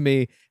news to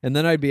me, and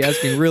then I'd be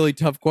asking really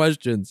tough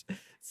questions.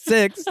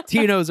 6,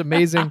 Tino's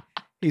amazing.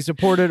 He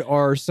supported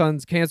our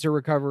son's cancer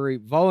recovery,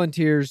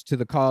 volunteers to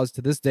the cause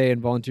to this day,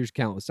 and volunteers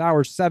countless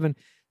hours. 7,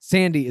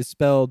 Sandy is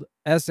spelled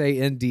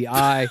Sandi,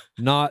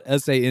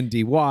 not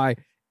Sandy.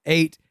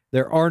 8,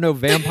 there are no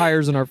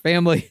vampires in our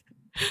family.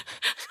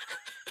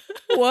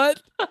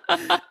 What?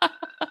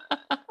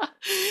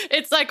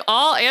 It's like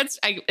all answers.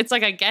 It's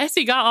like, I guess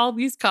he got all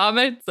these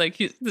comments. Like,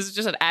 this is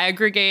just an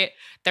aggregate.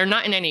 They're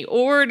not in any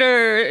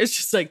order. It's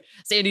just like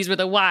Sandy's with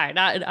a Y,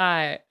 not an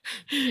I.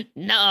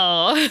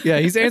 No. Yeah,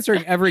 he's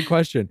answering every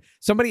question.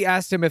 Somebody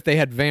asked him if they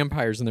had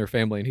vampires in their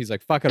family, and he's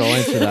like, fuck it, I'll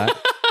answer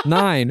that.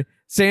 9,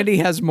 Sandy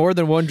has more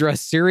than one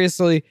dress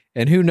seriously,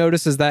 and who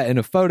notices that in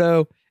a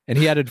photo? And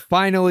he added,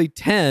 finally,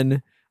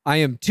 10, I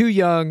am too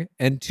young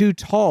and too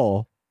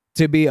tall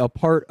to be a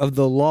part of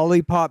the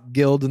Lollipop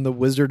Guild in the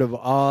Wizard of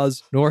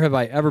Oz, nor have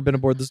I ever been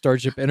aboard the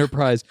Starship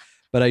Enterprise,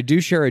 but I do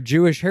share a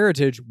Jewish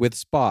heritage with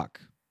Spock.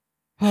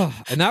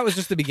 And that was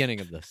just the beginning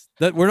of this.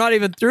 That we're not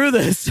even through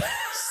this.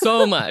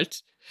 So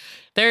much.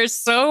 There's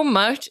so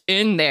much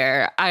in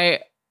there.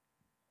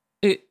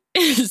 It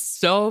is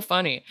so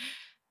funny.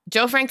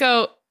 Joe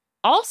Franco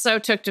also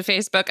took to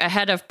Facebook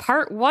ahead of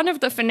part 1 of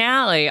the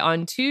finale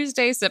on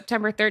Tuesday,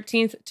 September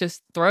 13th, to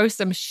throw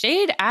some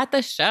shade at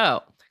the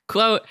show.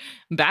 Quote,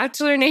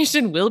 Bachelor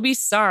Nation will be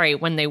sorry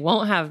when they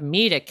won't have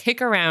me to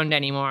kick around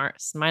anymore.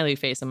 Smiley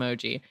face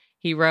emoji.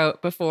 he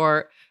wrote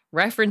before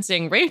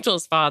referencing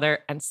Rachel's father,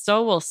 and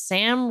so will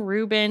Sam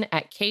Rubin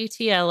at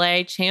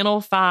KTLA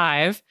Channel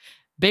 5.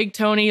 Big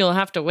Tony, you'll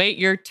have to wait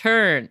your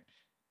turn.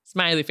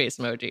 Smiley face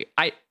emoji.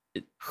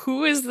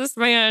 Who is this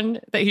man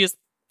that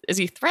is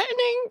he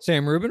threatening?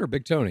 Sam Rubin or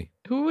Big Tony?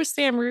 Who is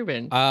Sam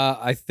Rubin?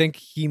 I think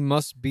he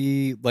must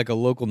be like a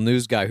local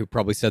news guy who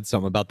probably said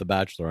something about The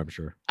Bachelor, I'm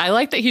sure. I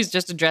like that he's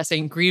just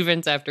addressing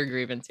grievance after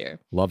grievance here.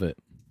 Love it.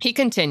 He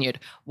continued,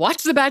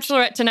 watch The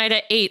Bachelorette tonight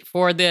at 8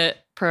 for the,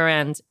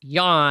 parens,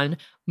 yawn,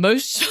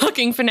 most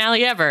shocking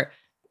finale ever,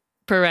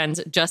 parens,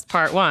 just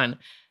part 1.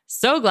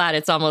 So glad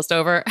it's almost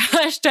over.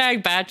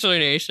 Hashtag Bachelor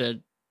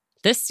Nation.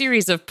 This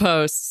series of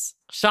posts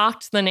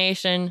shocked the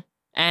nation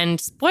and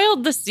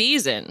spoiled the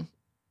season.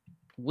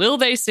 Will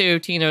they sue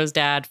Tino's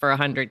dad for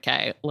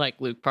 $100K like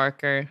Luke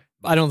Parker?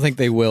 I don't think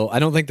they will. I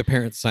don't think the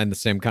parents signed the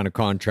same kind of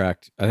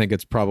contract. I think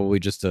it's probably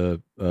just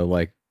a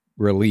like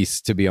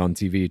release to be on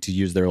TV to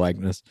use their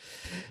likeness.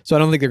 So I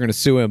don't think they're going to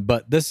sue him.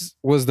 But this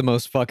was the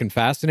most fucking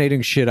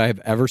fascinating shit I have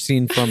ever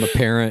seen from a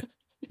parent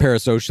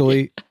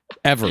parasocially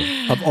ever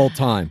of all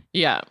time.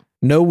 Yeah.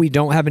 No, we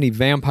don't have any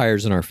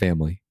vampires in our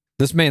family.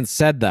 This man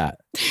said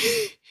that.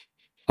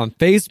 On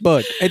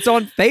Facebook. It's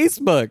on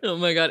Facebook. Oh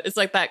my God. It's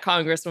like that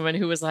congresswoman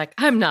who was like,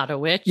 I'm not a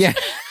witch. Yeah.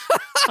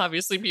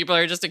 Obviously, people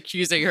are just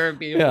accusing her of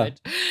being a witch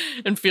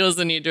and feels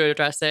the need to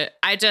address it.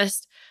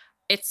 It's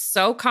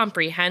so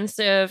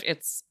comprehensive.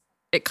 It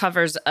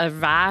covers a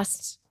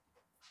vast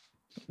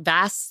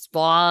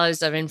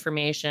swaths of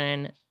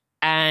information.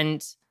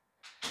 And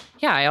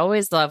yeah, I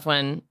always love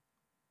when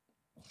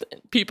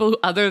people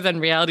other than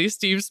Reality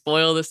Steve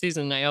spoil the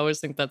season. I always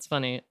think that's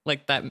funny.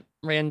 Like that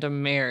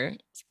random mayor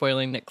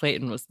spoiling Nick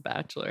Clayton was The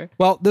Bachelor.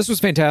 Well, this was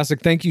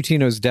fantastic. Thank you,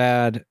 Tino's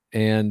dad.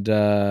 And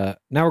now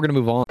we're going to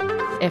move on.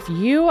 If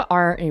you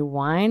are a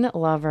wine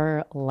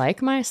lover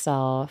like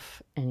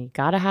myself and you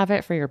got to have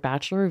it for your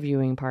Bachelor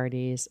viewing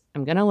parties,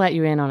 I'm going to let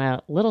you in on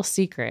a little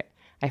secret.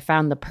 I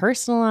found the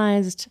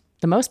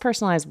most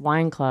personalized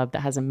wine club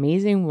that has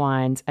amazing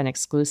wines and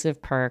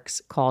exclusive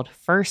perks called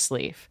First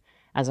Leaf.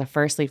 As a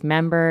First Leaf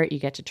member, you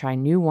get to try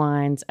new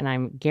wines, and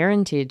I'm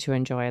guaranteed to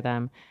enjoy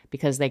them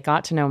because they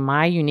got to know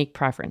my unique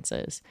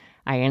preferences.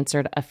 I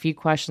answered a few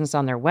questions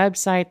on their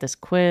website, this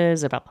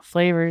quiz about the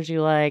flavors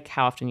you like,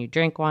 how often you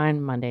drink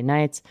wine, Monday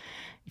nights,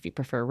 if you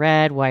prefer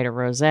red, white, or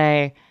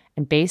rosé.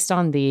 And based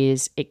on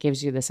these, it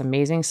gives you this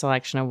amazing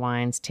selection of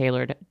wines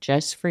tailored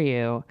just for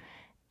you.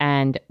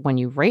 And when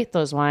you rate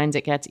those wines,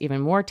 it gets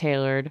even more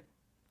tailored,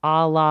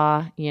 a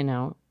la,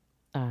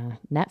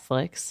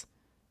 Netflix.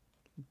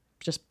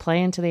 Just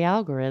play into the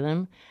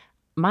algorithm.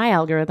 My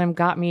algorithm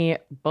got me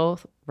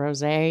both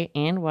rosé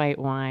and white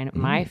wine,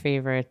 my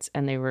favorites,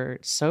 and they were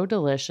so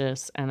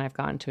delicious, and I've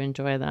gotten to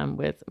enjoy them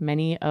with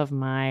many of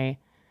my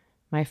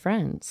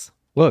friends.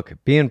 Look,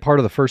 being part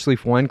of the First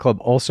Leaf Wine Club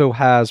also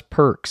has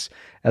perks.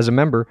 As a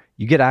member,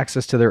 you get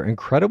access to their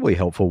incredibly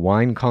helpful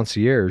wine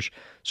concierge.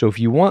 So if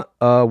you want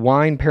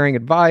wine pairing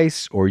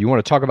advice or you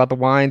want to talk about the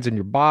wines in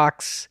your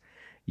box,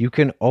 you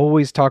can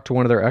always talk to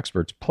one of their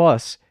experts.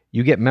 Plus,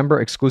 you get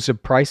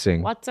member-exclusive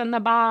pricing What's in the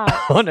box?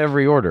 on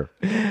every order.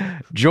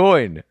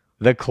 Join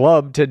the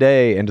club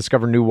today and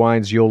discover new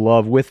wines you'll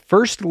love with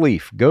First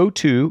Leaf. Go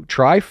to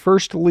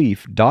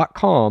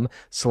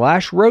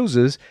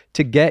tryfirstleaf.com/roses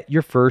to get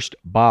your first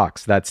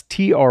box. That's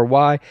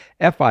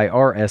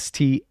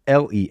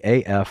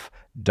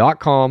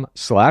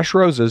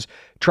tryfirstleaf.com/roses.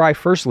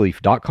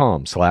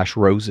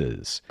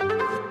 Tryfirstleaf.com/roses.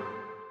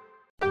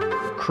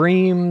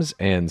 Creams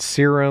and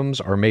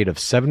serums are made of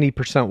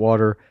 70%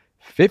 water,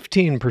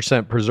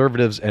 15%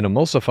 preservatives and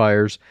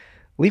emulsifiers,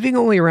 leaving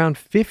only around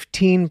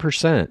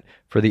 15%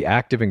 for the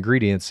active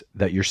ingredients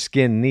that your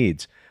skin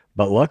needs.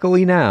 But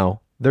luckily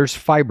now, there's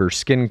Fiber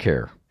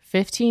Skincare.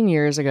 15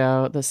 years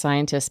ago, the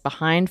scientists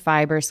behind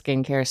Fiber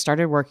Skincare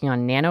started working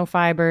on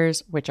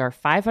nanofibers, which are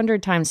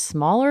 500 times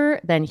smaller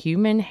than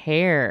human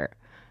hair.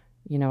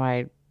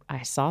 I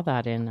saw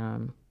that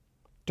in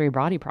Three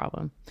Body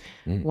Problem.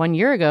 1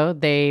 year ago,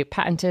 they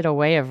patented a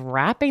way of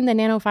wrapping the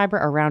nanofiber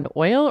around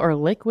oil or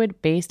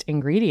liquid-based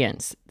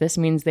ingredients. This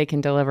means they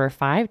can deliver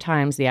 5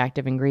 times the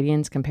active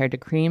ingredients compared to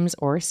creams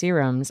or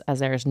serums, as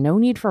there is no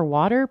need for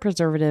water,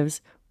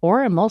 preservatives,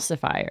 or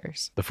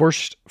emulsifiers. The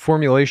first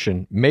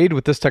formulation made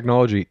with this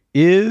technology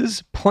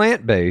is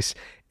plant-based,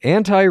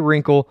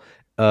 anti-wrinkle.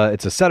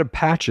 It's a set of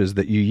patches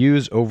that you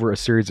use over a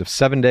series of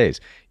 7 days.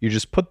 You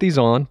just put these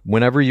on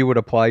whenever you would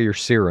apply your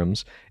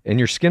serums, and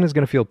your skin is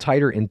going to feel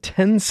tighter in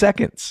 10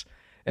 seconds.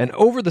 And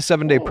over the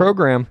 7-day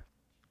program,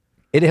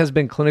 it has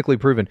been clinically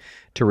proven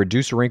to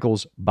reduce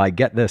wrinkles by,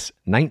 get this,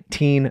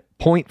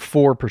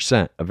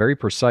 19.4%, a very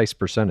precise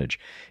percentage.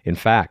 In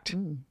fact,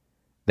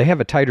 they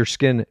have a tighter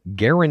skin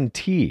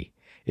guarantee.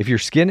 If your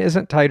skin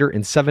isn't tighter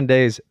in 7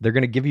 days, they're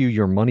going to give you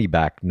your money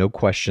back, no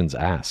questions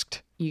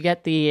asked. You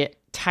get the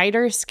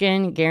tighter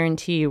skin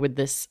guarantee with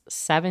this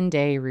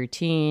 7-day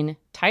routine.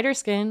 Tighter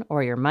skin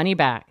or your money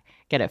back.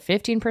 Get a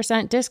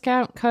 15%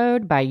 discount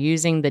code by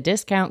using the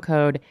discount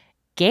code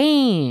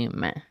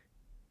GAME.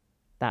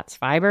 That's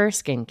Fiber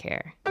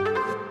Skincare.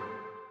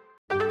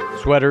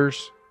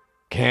 Sweaters,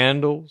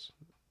 candles,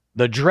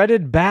 the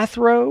dreaded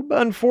bathrobe.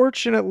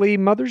 Unfortunately,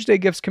 Mother's Day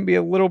gifts can be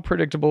a little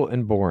predictable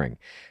and boring.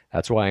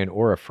 That's why an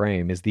Aura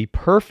frame is the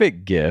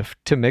perfect gift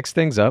to mix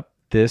things up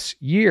this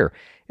year.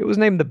 It was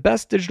named the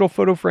best digital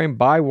photo frame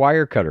by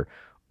Wirecutter.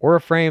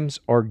 Aura frames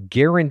are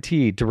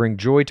guaranteed to bring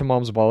joy to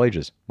moms of all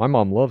ages. My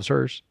mom loves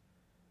hers.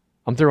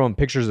 I'm throwing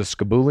pictures of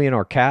Skaboolian,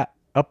 our cat,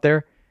 up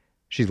there.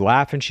 She's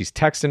laughing. She's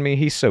texting me.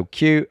 He's so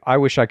cute. I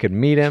wish I could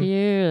meet him.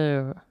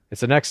 Cute.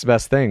 It's the next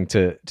best thing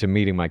to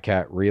meeting my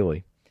cat,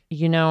 really.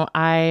 You know,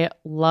 I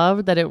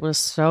love that it was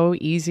so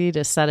easy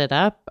to set it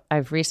up.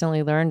 I've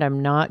recently learned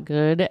I'm not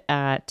good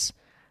at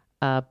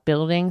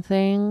building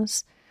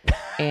things,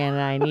 and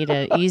I need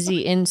an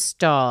easy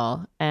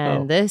install.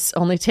 And this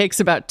only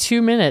takes about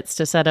 2 minutes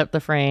to set up the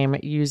frame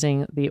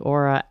using the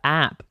Aura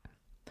app.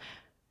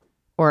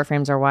 Aura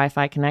frames are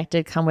Wi-Fi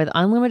connected, come with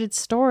unlimited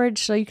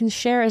storage, so you can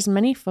share as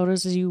many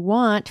photos as you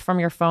want from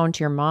your phone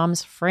to your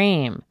mom's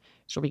frame.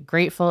 She'll be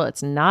grateful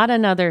it's not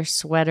another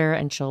sweater,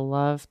 and she'll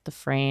love the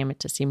frame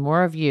to see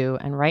more of you.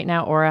 And right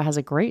now, Aura has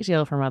a great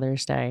deal for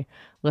Mother's Day.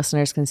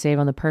 Listeners can save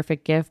on the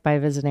perfect gift by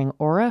visiting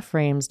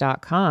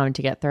auraframes.com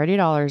to get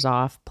 $30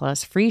 off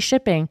plus free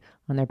shipping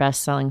on their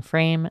best-selling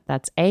frame.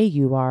 That's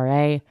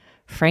AURA,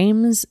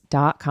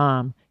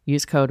 frames.com.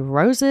 Use code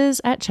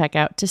ROSES at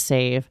checkout to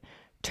save.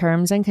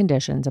 Terms and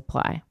conditions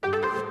apply.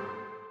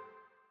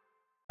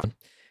 To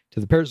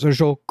the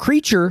parasocial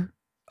creature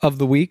of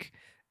the week.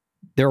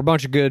 There were a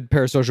bunch of good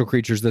parasocial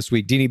creatures this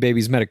week. Deanie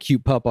Babies met a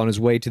cute pup on his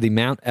way to the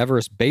Mount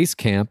Everest base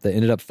camp that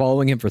ended up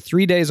following him for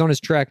 3 days on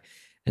his trek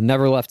and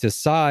never left his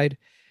side.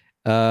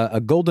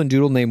 A golden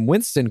doodle named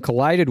Winston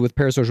collided with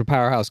parasocial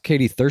powerhouse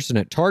Katie Thurston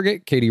at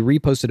Target. Katie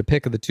reposted a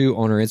pic of the two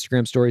on her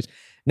Instagram stories.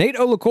 Nate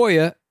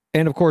Olakoya,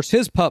 and of course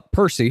his pup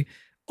Percy,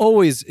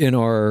 always in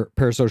our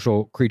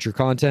parasocial creature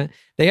content.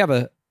 They have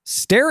a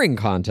staring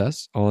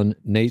contest on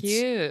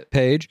Nate's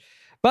page,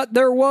 but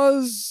there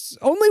was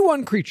only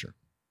one creature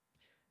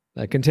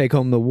that can take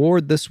home the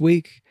award this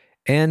week,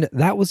 and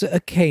that was a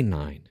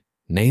canine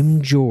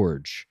named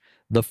George.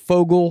 The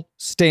Fogel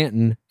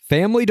Stanton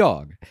family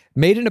dog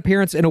made an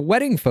appearance in a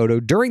wedding photo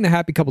during the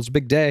Happy Couples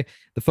Big Day.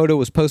 The photo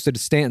was posted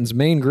to Stanton's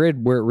main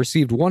grid, where it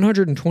received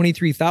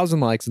 123,000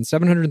 likes and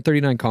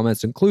 739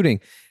 comments, including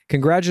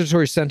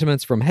congratulatory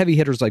sentiments from heavy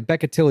hitters like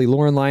Becca Tilley,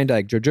 Lauren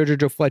Leindyke,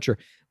 Joe Fletcher,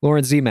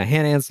 Lauren Zima,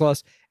 Hannah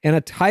Anslus, and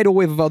a tidal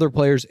wave of other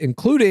players,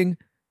 including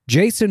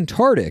Jason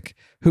Tardik,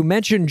 who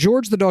mentioned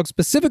George the dog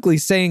specifically,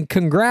 saying,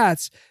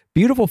 "Congrats,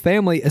 beautiful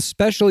family,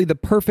 especially the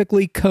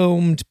perfectly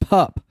combed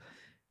pup."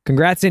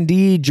 Congrats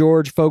indeed,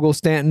 George Fogel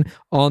Stanton,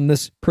 on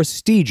this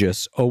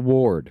prestigious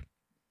award.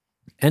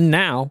 And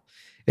now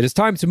it is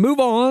time to move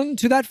on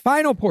to that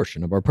final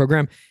portion of our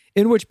program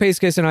in which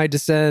Pacecase and I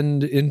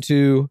descend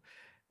into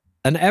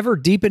an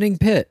ever-deepening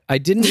pit. I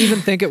didn't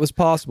even think it was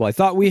possible. I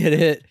thought we had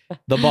hit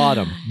the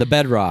bottom, the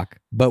bedrock,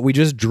 but we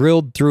just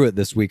drilled through it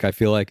this week, I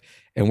feel like,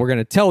 and we're going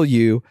to tell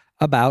you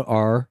about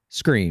our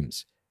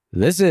screams.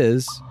 This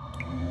is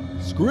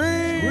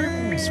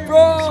Screams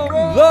from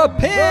the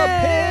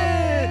Pit!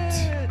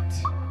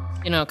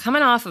 You know,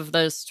 coming off of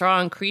those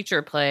strong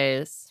creature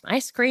plays, my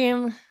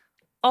scream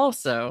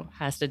also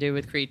has to do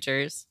with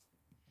creatures.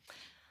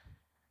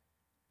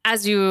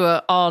 As you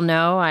all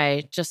know,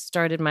 I just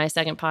started my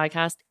second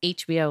podcast,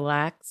 HBO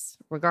Lax,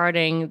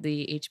 regarding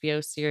the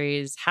HBO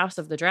series House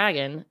of the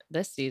Dragon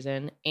this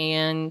season.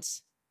 And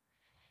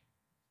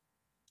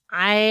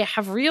I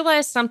have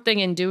realized something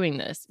in doing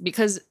this,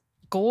 because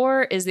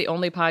gore is the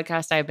only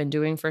podcast I've been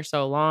doing for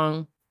so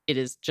long. It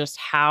is just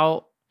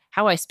how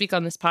I speak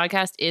on this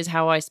podcast is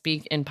how I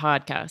speak in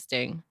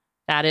podcasting.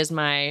 That is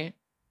my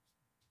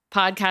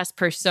podcast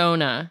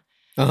persona.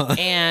 Uh-huh.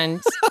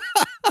 And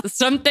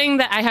something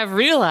that I have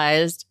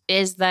realized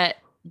is that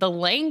the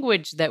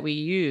language that we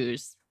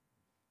use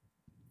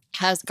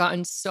has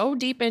gotten so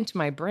deep into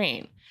my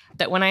brain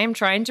that when I am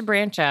trying to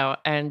branch out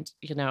and,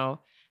 you know,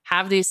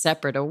 have these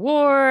separate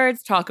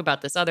awards, talk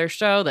about this other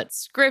show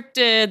that's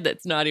scripted,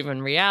 that's not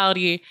even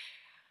reality,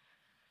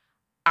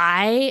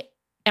 I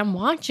am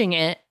watching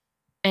it,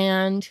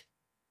 and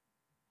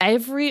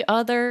every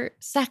other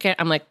second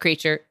I'm like,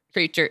 creature,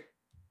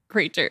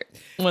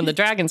 when the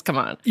dragons come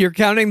on. You're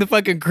counting the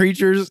fucking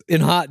creatures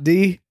in Hot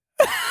D?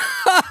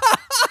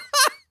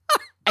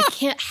 I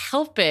can't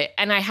help it.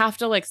 And I have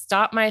to like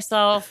stop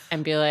myself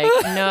and be like,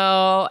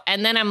 no.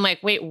 And then I'm like,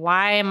 wait,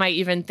 why am I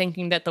even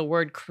thinking that the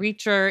word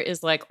creature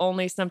is like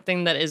only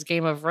something that is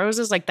Game of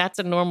Roses? Like that's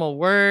a normal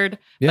word.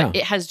 Yeah. But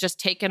it has just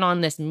taken on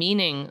this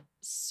meaning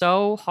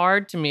so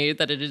hard to me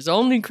that it is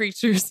only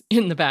creatures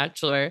in The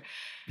Bachelor.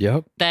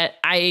 Yep. That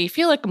I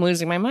feel like I'm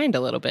losing my mind a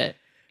little bit.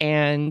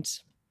 And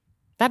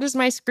that is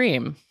my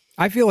scream.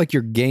 I feel like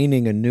you're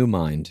gaining a new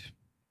mind,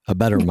 a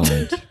better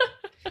mind.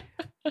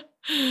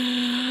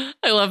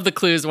 I love the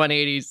Clues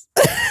 180s.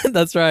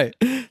 That's right.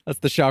 That's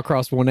the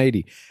Shawcross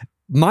 180.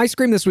 My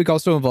scream this week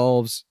also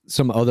involves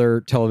some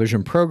other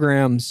television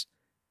programs.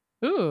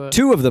 Ooh.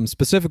 2 of them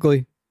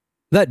specifically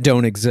that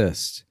don't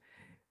exist.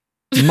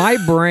 My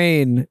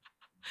brain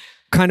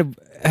kind of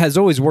has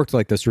always worked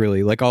like this,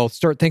 really. Like, I'll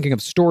start thinking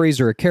of stories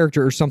or a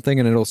character or something,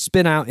 and it'll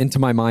spin out into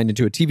my mind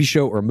into a TV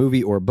show or a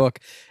movie or a book.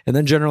 And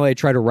then generally I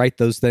try to write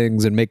those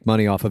things and make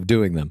money off of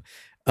doing them.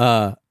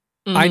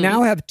 I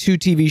now have 2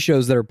 TV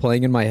shows that are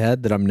playing in my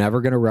head that I'm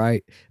never going to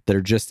write, that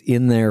are just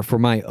in there for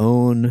my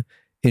own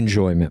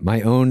enjoyment,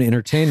 my own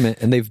entertainment.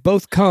 And they've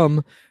both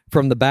come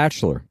from The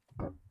Bachelor.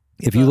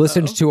 If you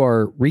listened to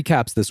our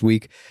recaps this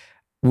week,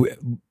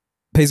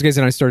 Pace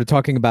and I started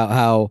talking about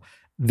how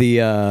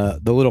the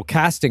little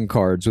casting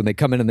cards, when they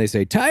come in and they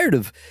say, tired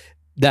of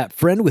that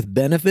friend with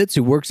benefits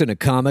who works in a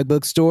comic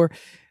book store,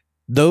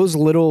 those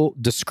little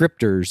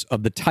descriptors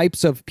of the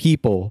types of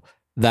people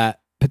that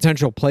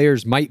potential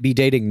players might be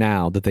dating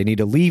now that they need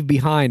to leave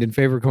behind in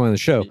favor of coming on the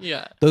show.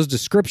 Yeah. Those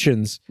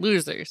descriptions,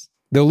 Losers.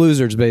 the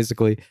losers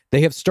basically,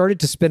 they have started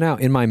to spin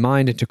out in my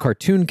mind into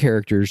cartoon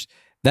characters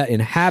that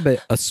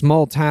inhabit a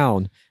small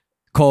town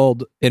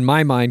called, in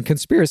my mind,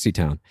 Conspiracy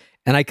Town.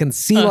 And I can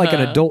see like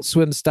an Adult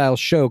Swim style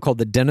show called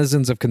The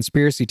Denizens of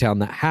Conspiracy Town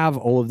that have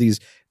all of these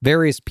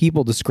various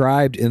people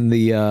described in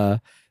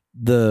the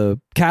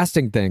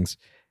casting things.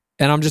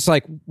 And I'm just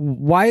like,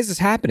 why is this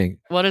happening?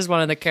 What is one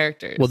of the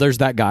characters? Well, there's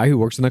that guy who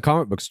works in the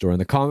comic book store, and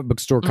the comic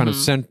book store kind of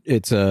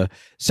it's a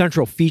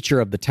central feature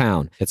of the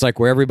town. It's like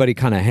where everybody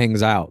kind of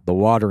hangs out, the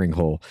watering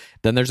hole.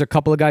 Then there's a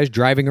couple of guys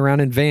driving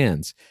around in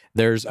vans.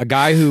 There's a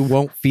guy who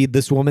won't feed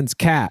this woman's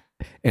cat.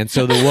 And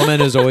so the woman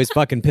is always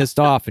fucking pissed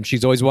off, and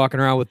she's always walking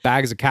around with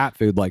bags of cat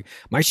food like,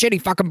 my shitty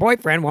fucking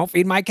boyfriend won't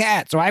feed my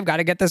cat, so I've got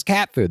to get this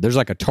cat food. There's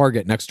like a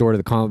Target next door to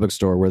the comic book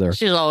store where they're...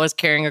 She's always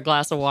carrying a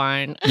glass of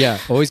wine. Yeah,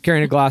 always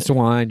carrying a glass of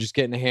wine, just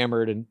getting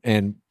hammered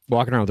and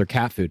walking around with her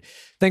cat food.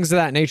 Things of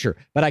that nature.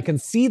 But I can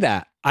see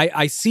that.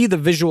 I see the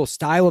visual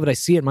style of it. I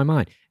see it in my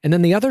mind. And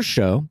then the other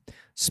show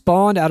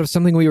spawned out of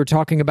something we were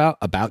talking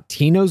about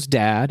Tino's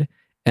dad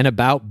and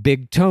about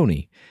Big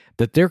Tony.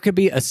 That there could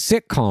be a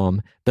sitcom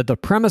that the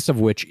premise of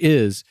which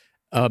is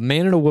a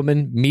man and a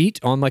woman meet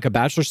on like a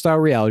Bachelor-style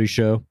reality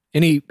show,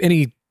 any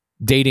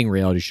dating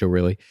reality show,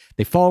 really.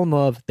 They fall in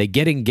love, they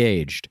get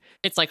engaged.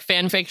 It's like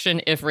fan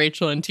fiction if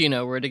Rachel and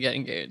Tino were to get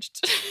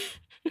engaged.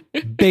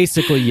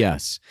 Basically,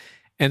 yes.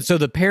 And so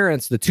the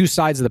parents, the 2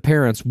 sides of the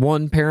parents,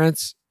 one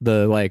parents,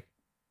 the like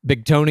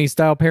Big Tony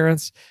style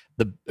parents,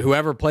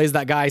 whoever plays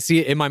that guy, I see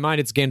it in my mind,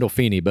 it's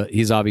Gandolfini, but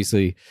he's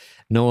obviously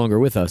no longer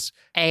with us.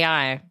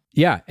 AI.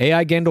 Yeah,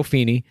 AI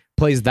Gandolfini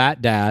plays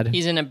that dad.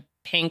 He's in a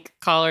pink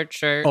collared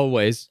shirt.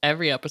 Always.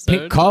 Every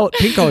episode.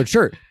 Pink collared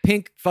shirt.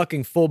 Pink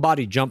fucking full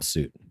body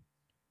jumpsuit.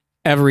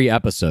 Every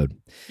episode.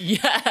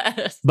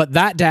 Yes. But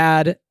that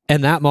dad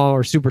and that mom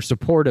are super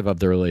supportive of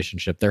the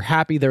relationship. They're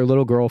happy their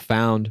little girl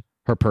found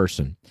her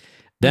person.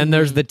 Then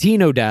there's the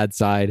Tino dad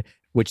side,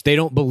 which they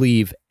don't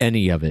believe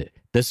any of it.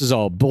 This is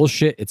all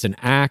bullshit. It's an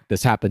act.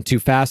 This happened too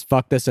fast.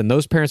 Fuck this. And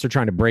those parents are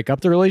trying to break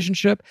up the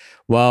relationship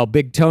while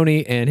Big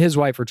Tony and his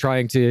wife are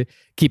trying to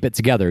keep it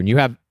together. And you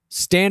have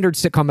standard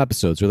sitcom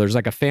episodes where there's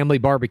like a family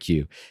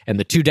barbecue and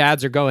the 2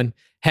 dads are going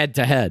head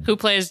to head. Who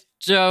plays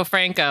Joe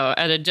Franco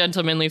at a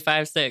gentlemanly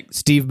 5'6"?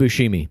 Steve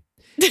Buscemi.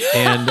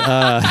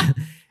 And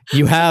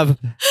you have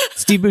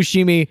Steve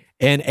Buscemi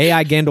and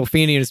AI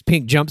Gandolfini in his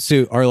pink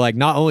jumpsuit are like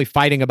not only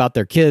fighting about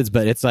their kids,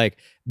 but it's like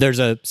there's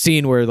a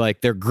scene where like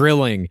they're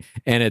grilling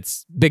and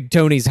it's Big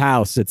Tony's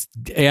house. It's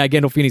AI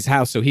Gandolfini's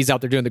house. So he's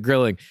out there doing the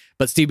grilling.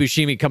 But Steve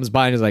Buscemi comes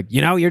by and is like,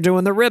 you're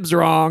doing the ribs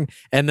wrong.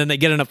 And then they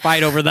get in a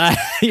fight over that,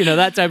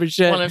 that type of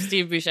shit. One of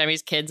Steve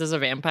Buscemi's kids is a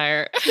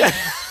vampire.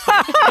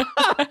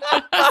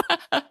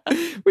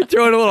 We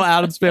throw in a little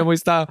Addams Family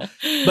style.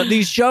 But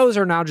these shows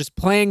are now just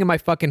playing in my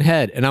fucking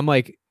head. And I'm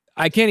like,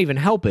 I can't even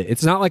help it.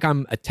 It's not like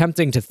I'm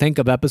attempting to think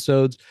of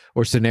episodes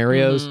or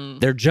scenarios.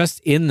 They're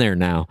just in there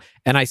now.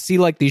 And I see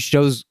like these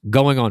shows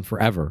going on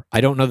forever.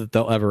 I don't know that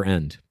they'll ever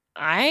end.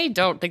 I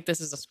don't think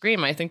this is a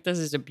scream. I think this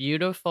is a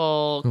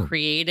beautiful,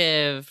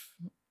 creative,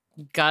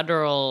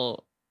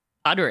 guttural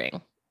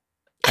uttering.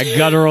 A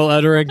guttural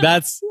uttering?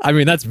 That's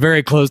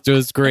very close to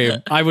a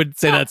scream. I would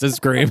say that's a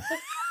scream.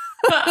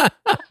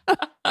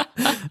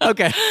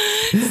 Okay.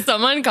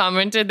 Someone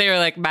commented, they were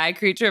like, my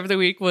creature of the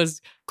week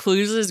was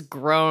Clues'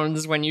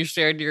 groans when you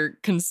shared your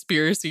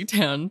Conspiracy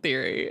Town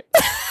theory.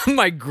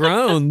 My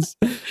groans?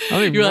 I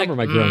don't even remember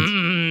my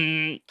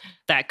groans.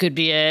 That could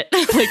be it.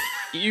 Like,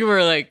 you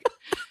were like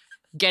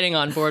getting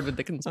on board with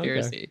the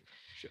conspiracy.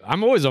 Okay.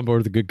 I'm always on board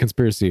with a good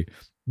conspiracy.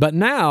 But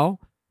now,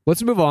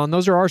 let's move on.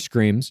 Those are our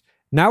screams.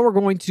 Now we're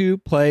going to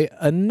play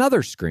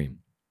another scream.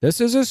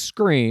 This is a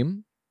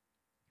scream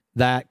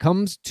that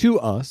comes to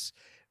us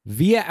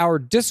via our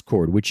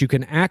Discord, which you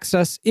can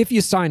access if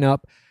you sign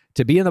up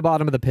to be in the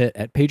bottom of the pit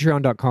at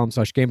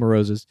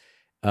patreon.com/gameofroses.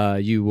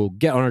 You will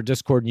get on our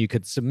Discord and you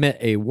could submit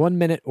a 1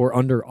 minute or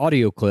under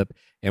audio clip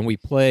and we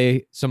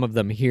play some of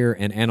them here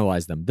and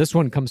analyze them. This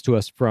one comes to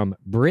us from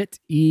Britt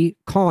E.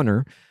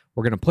 Connor.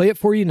 We're going to play it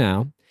for you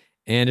now.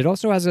 And it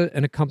also has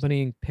an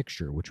accompanying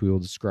picture, which we will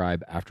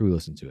describe after we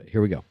listen to it.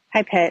 Here we go.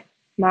 Hi, Pit.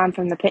 Mom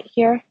from the pit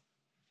here.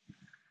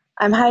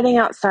 I'm hiding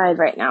outside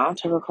right now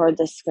to record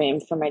this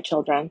scream for my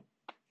children.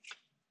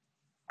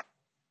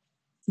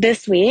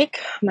 This week,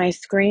 my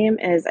scream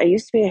is, I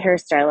used to be a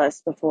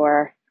hairstylist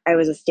before I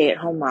was a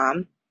stay-at-home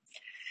mom.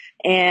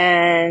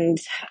 And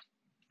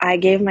I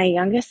gave my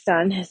youngest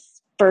son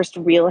his first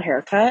real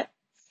haircut.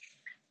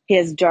 He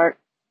has dark,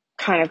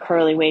 kind of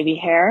curly, wavy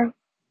hair.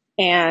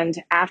 And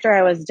after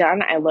I was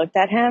done, I looked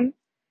at him,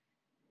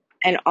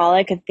 and all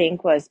I could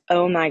think was,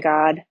 oh my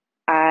God,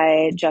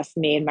 I just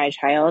made my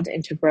child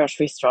into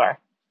grocery store.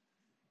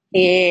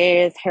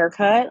 His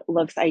haircut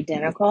looks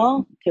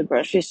identical to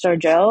Grocery Store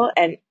Joe,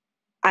 and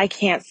I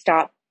can't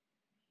stop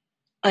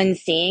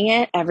unseeing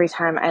it every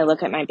time I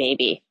look at my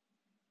baby.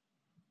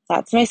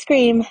 That's my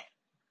scream.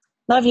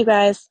 Love you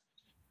guys.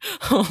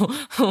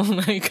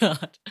 Oh my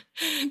God.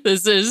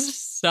 This is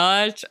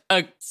such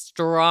a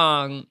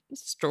strong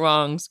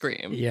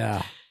scream.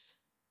 Yeah.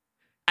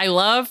 I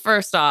love,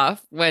 first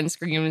off, when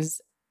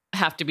screams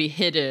have to be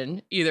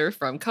hidden, either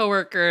from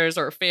coworkers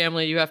or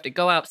family. You have to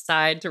go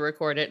outside to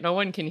record it. No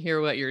one can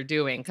hear what you're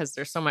doing because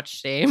there's so much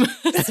shame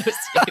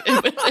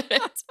associated with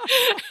it.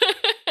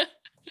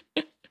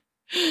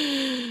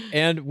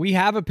 And we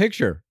have a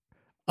picture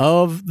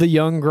of the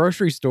young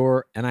grocery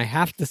store, and I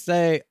have to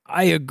say,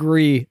 I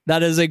agree.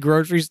 That is a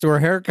grocery store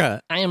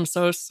haircut. I am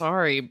so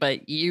sorry,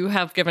 but you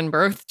have given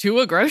birth to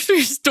a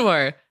grocery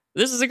store.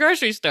 This is a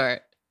grocery store.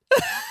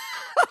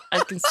 I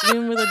can see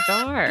him with a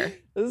jar.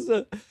 This is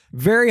a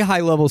very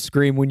high-level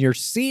scream when you're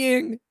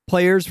seeing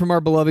players from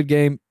our beloved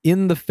game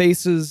in the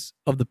faces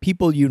of the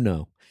people you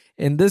know.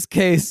 In this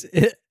case,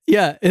 an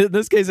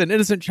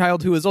innocent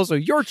child who is also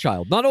your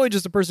child, not only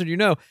just a person you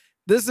know.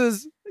 This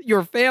is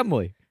your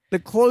family, the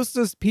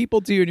closest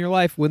people to you in your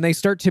life. When they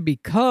start to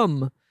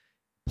become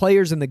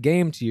players in the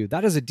game to you,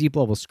 that is a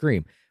deep-level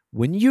scream.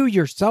 When you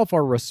yourself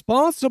are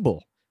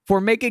responsible for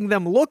making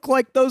them look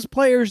like those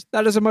players,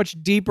 that is a much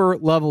deeper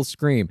level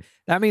scream.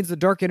 That means the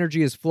dark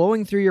energy is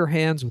flowing through your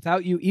hands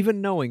without you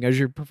even knowing as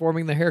you're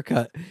performing the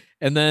haircut.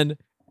 And then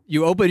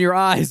you open your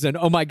eyes and,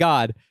 oh my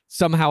God,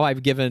 somehow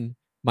I've given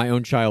my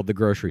own child the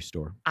grocery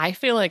store. I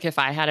feel like if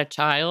I had a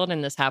child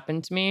and this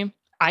happened to me,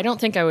 I don't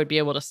think I would be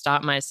able to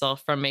stop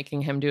myself from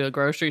making him do a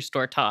grocery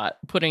store tot,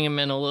 putting him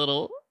in a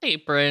little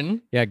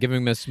apron. Yeah,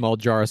 giving him a small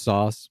jar of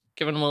sauce.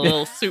 Giving him a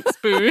little soup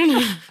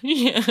spoon.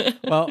 Yeah.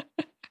 Well,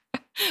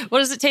 what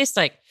does it taste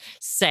like?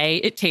 Say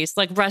it tastes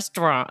like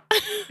restaurant.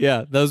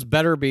 Yeah, those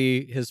better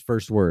be his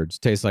first words.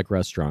 Tastes like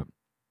restaurant.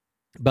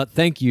 But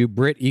thank you,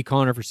 Britt E.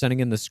 Connor, for sending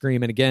in the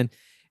scream. And again,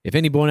 if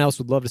anyone else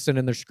would love to send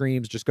in their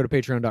screams, just go to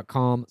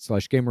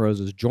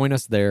patreon.com/GameRoses. Join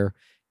us there.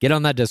 Get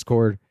on that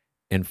Discord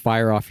and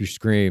fire off your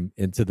scream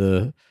into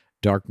the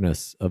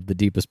darkness of the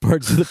deepest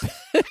parts of the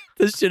pit.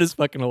 This shit is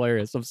fucking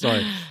hilarious. I'm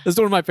sorry. This is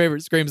one of my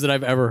favorite screams that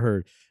I've ever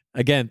heard.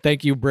 Again,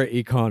 thank you, Britt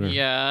E. Connor.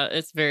 Yeah,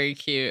 it's very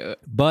cute.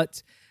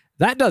 But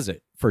that does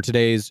it for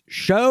today's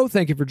show.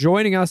 Thank you for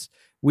joining us.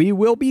 We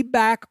will be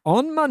back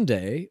on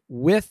Monday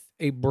with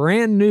a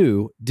brand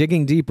new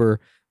Digging Deeper,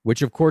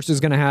 which of course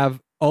is going to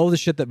have all the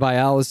shit that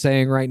Vial is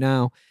saying right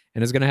now,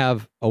 and is going to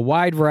have a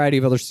wide variety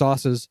of other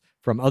sauces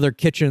from other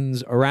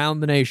kitchens around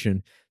the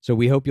nation. So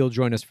we hope you'll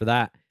join us for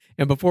that.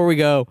 And before we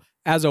go,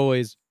 as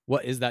always,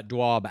 what is that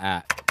dwab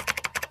at?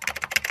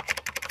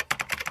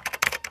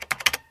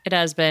 It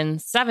has been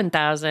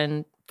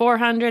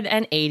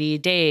 7,480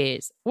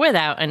 days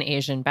without an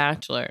Asian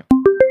bachelor.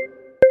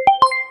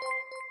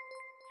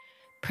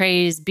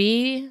 Praise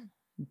be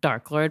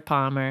Dark Lord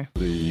Palmer.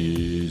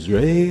 Please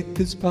rate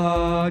this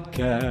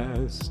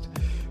podcast.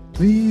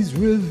 Please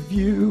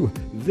review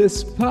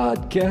this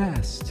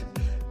podcast.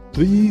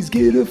 Please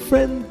get a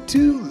friend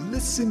to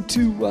listen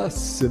to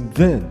us, and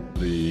then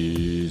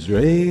please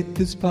rate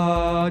this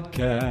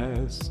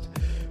podcast.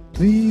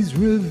 Please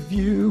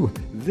review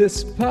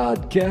this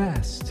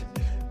podcast.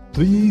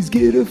 Please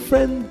get a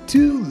friend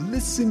to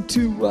listen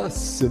to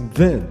us, and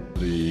then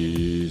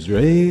please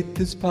rate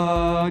this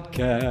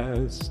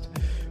podcast.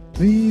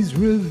 Please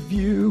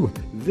review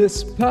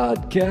this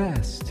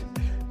podcast.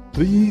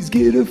 Please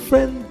get a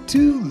friend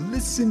to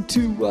listen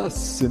to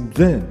us, and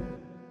then